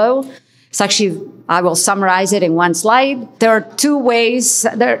and Slow. It's actually, I will summarize it in 1 slide. There are 2 ways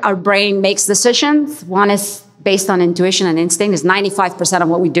that our brain makes decisions. One is based on intuition and instinct. It's 95% of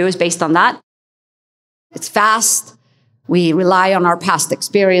what we do is based on that. It's fast. We rely on our past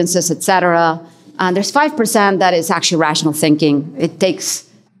experiences, etc. And there's 5% that is actually rational thinking. It takes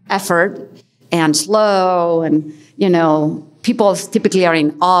effort and slow, and people typically are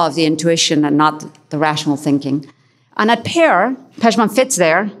in awe of the intuition and not the rational thinking. And at Pear, Pejman fits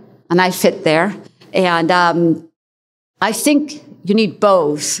there, and I fit there. And I think you need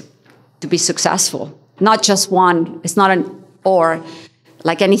both to be successful. Not just one. It's not an or.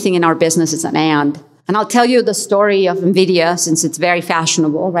 Like anything in our business, it's an and. And I'll tell you the story of NVIDIA, since it's very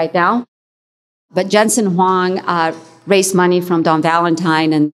fashionable right now. But Jensen Huang raised money from Don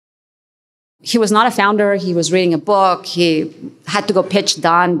Valentine, and he was not a founder. He was reading a book. He had to go pitch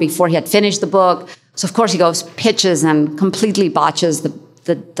Don before he had finished the book. So, of course, he goes pitches and completely botches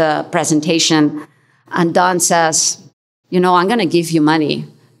the presentation. And Don says, I'm going to give you money,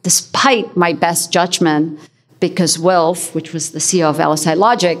 despite my best judgment, because Wilf, which was the CEO of LSI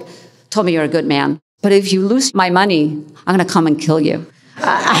Logic, told me you're a good man. But if you lose my money, I'm going to come and kill you.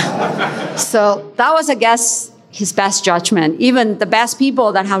 So that was, I guess, his best judgment. Even the best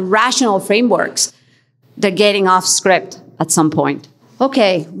people that have rational frameworks, they're getting off script at some point.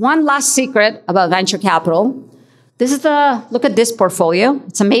 Okay, one last secret about venture capital. Look at this portfolio.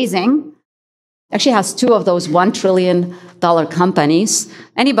 It's amazing. Actually has two of those $1 trillion companies.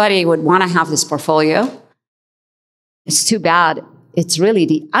 Anybody would want to have this portfolio. It's too bad. It's really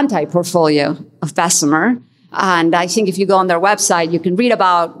the anti-portfolio of Bessemer. And I think if you go on their website, you can read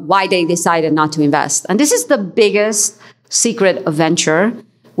about why they decided not to invest. And this is the biggest secret of venture,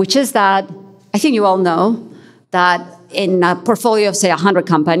 which is that I think you all know that in a portfolio of, say, 100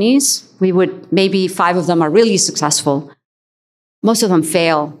 companies, maybe 5 of them are really successful. Most of them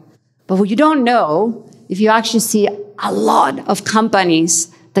fail. But what you don't know, if you actually see a lot of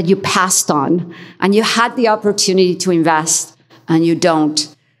companies that you passed on and you had the opportunity to invest and you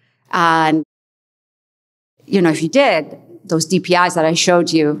don't. And, if you did, those DPIs that I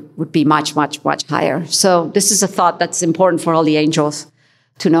showed you would be much, much, much higher. So this is a thought that's important for all the angels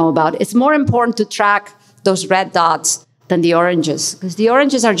to know about. It's more important to track those red dots than the oranges, because the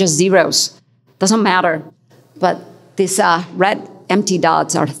oranges are just zeros. Doesn't matter. But these red empty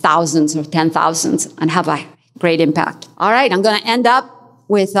dots are thousands or 10,000s and have a great impact. All right, I'm going to end up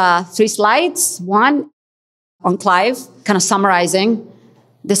with 3 slides. One on Clive, kind of summarizing.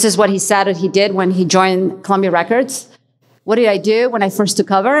 This is what he said he did when he joined Columbia Records. What did I do when I first took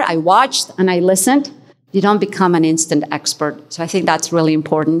over? I watched and I listened. You don't become an instant expert. So I think that's really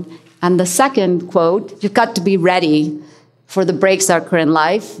important. And the second quote, you've got to be ready for the breaks that occur in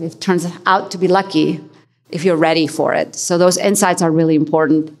life. It turns out to be lucky if you're ready for it. So those insights are really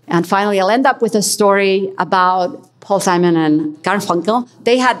important. And finally, I'll end up with a story about Paul Simon and Garfunkel.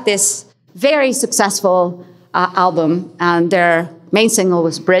 They had this very successful album, and their main single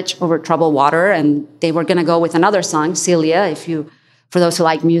was Bridge Over Troubled Water, and they were going to go with another song, Celia, for those who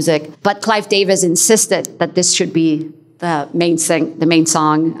like music. But Clive Davis insisted that this should be the main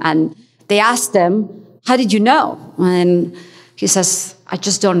song, and they asked him, "How did you know?" And he says, "I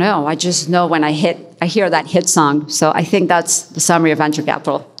just don't know. I just know when I hear that hit song." So I think that's the summary of venture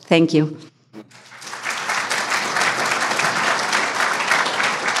capital. Thank you.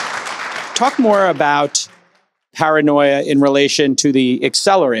 Talk more about paranoia in relation to the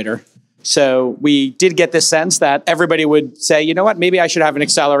accelerator. So we did get this sense that everybody would say, you know what, maybe I should have an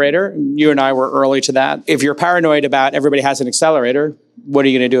accelerator. You and I were early to that. If you're paranoid about everybody has an accelerator, what are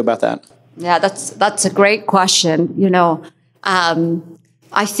you going to do about that? Yeah, that's a great question.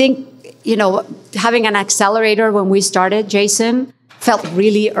 I think, having an accelerator when we started, Jason, felt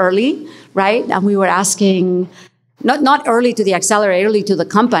really early, right? And we were asking, not early to the accelerator, early to the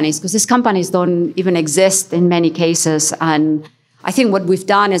companies, because these companies don't even exist in many cases. And I think what we've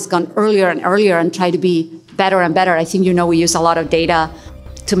done is gone earlier and earlier and try to be better and better. I think, we use a lot of data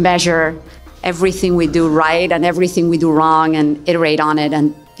to measure everything we do right and everything we do wrong and iterate on it.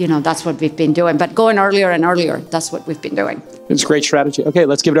 And, that's what we've been doing. But going earlier and earlier, that's what we've been doing. It's a great strategy. Okay,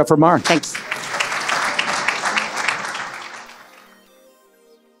 let's give it up for Mar. Thanks.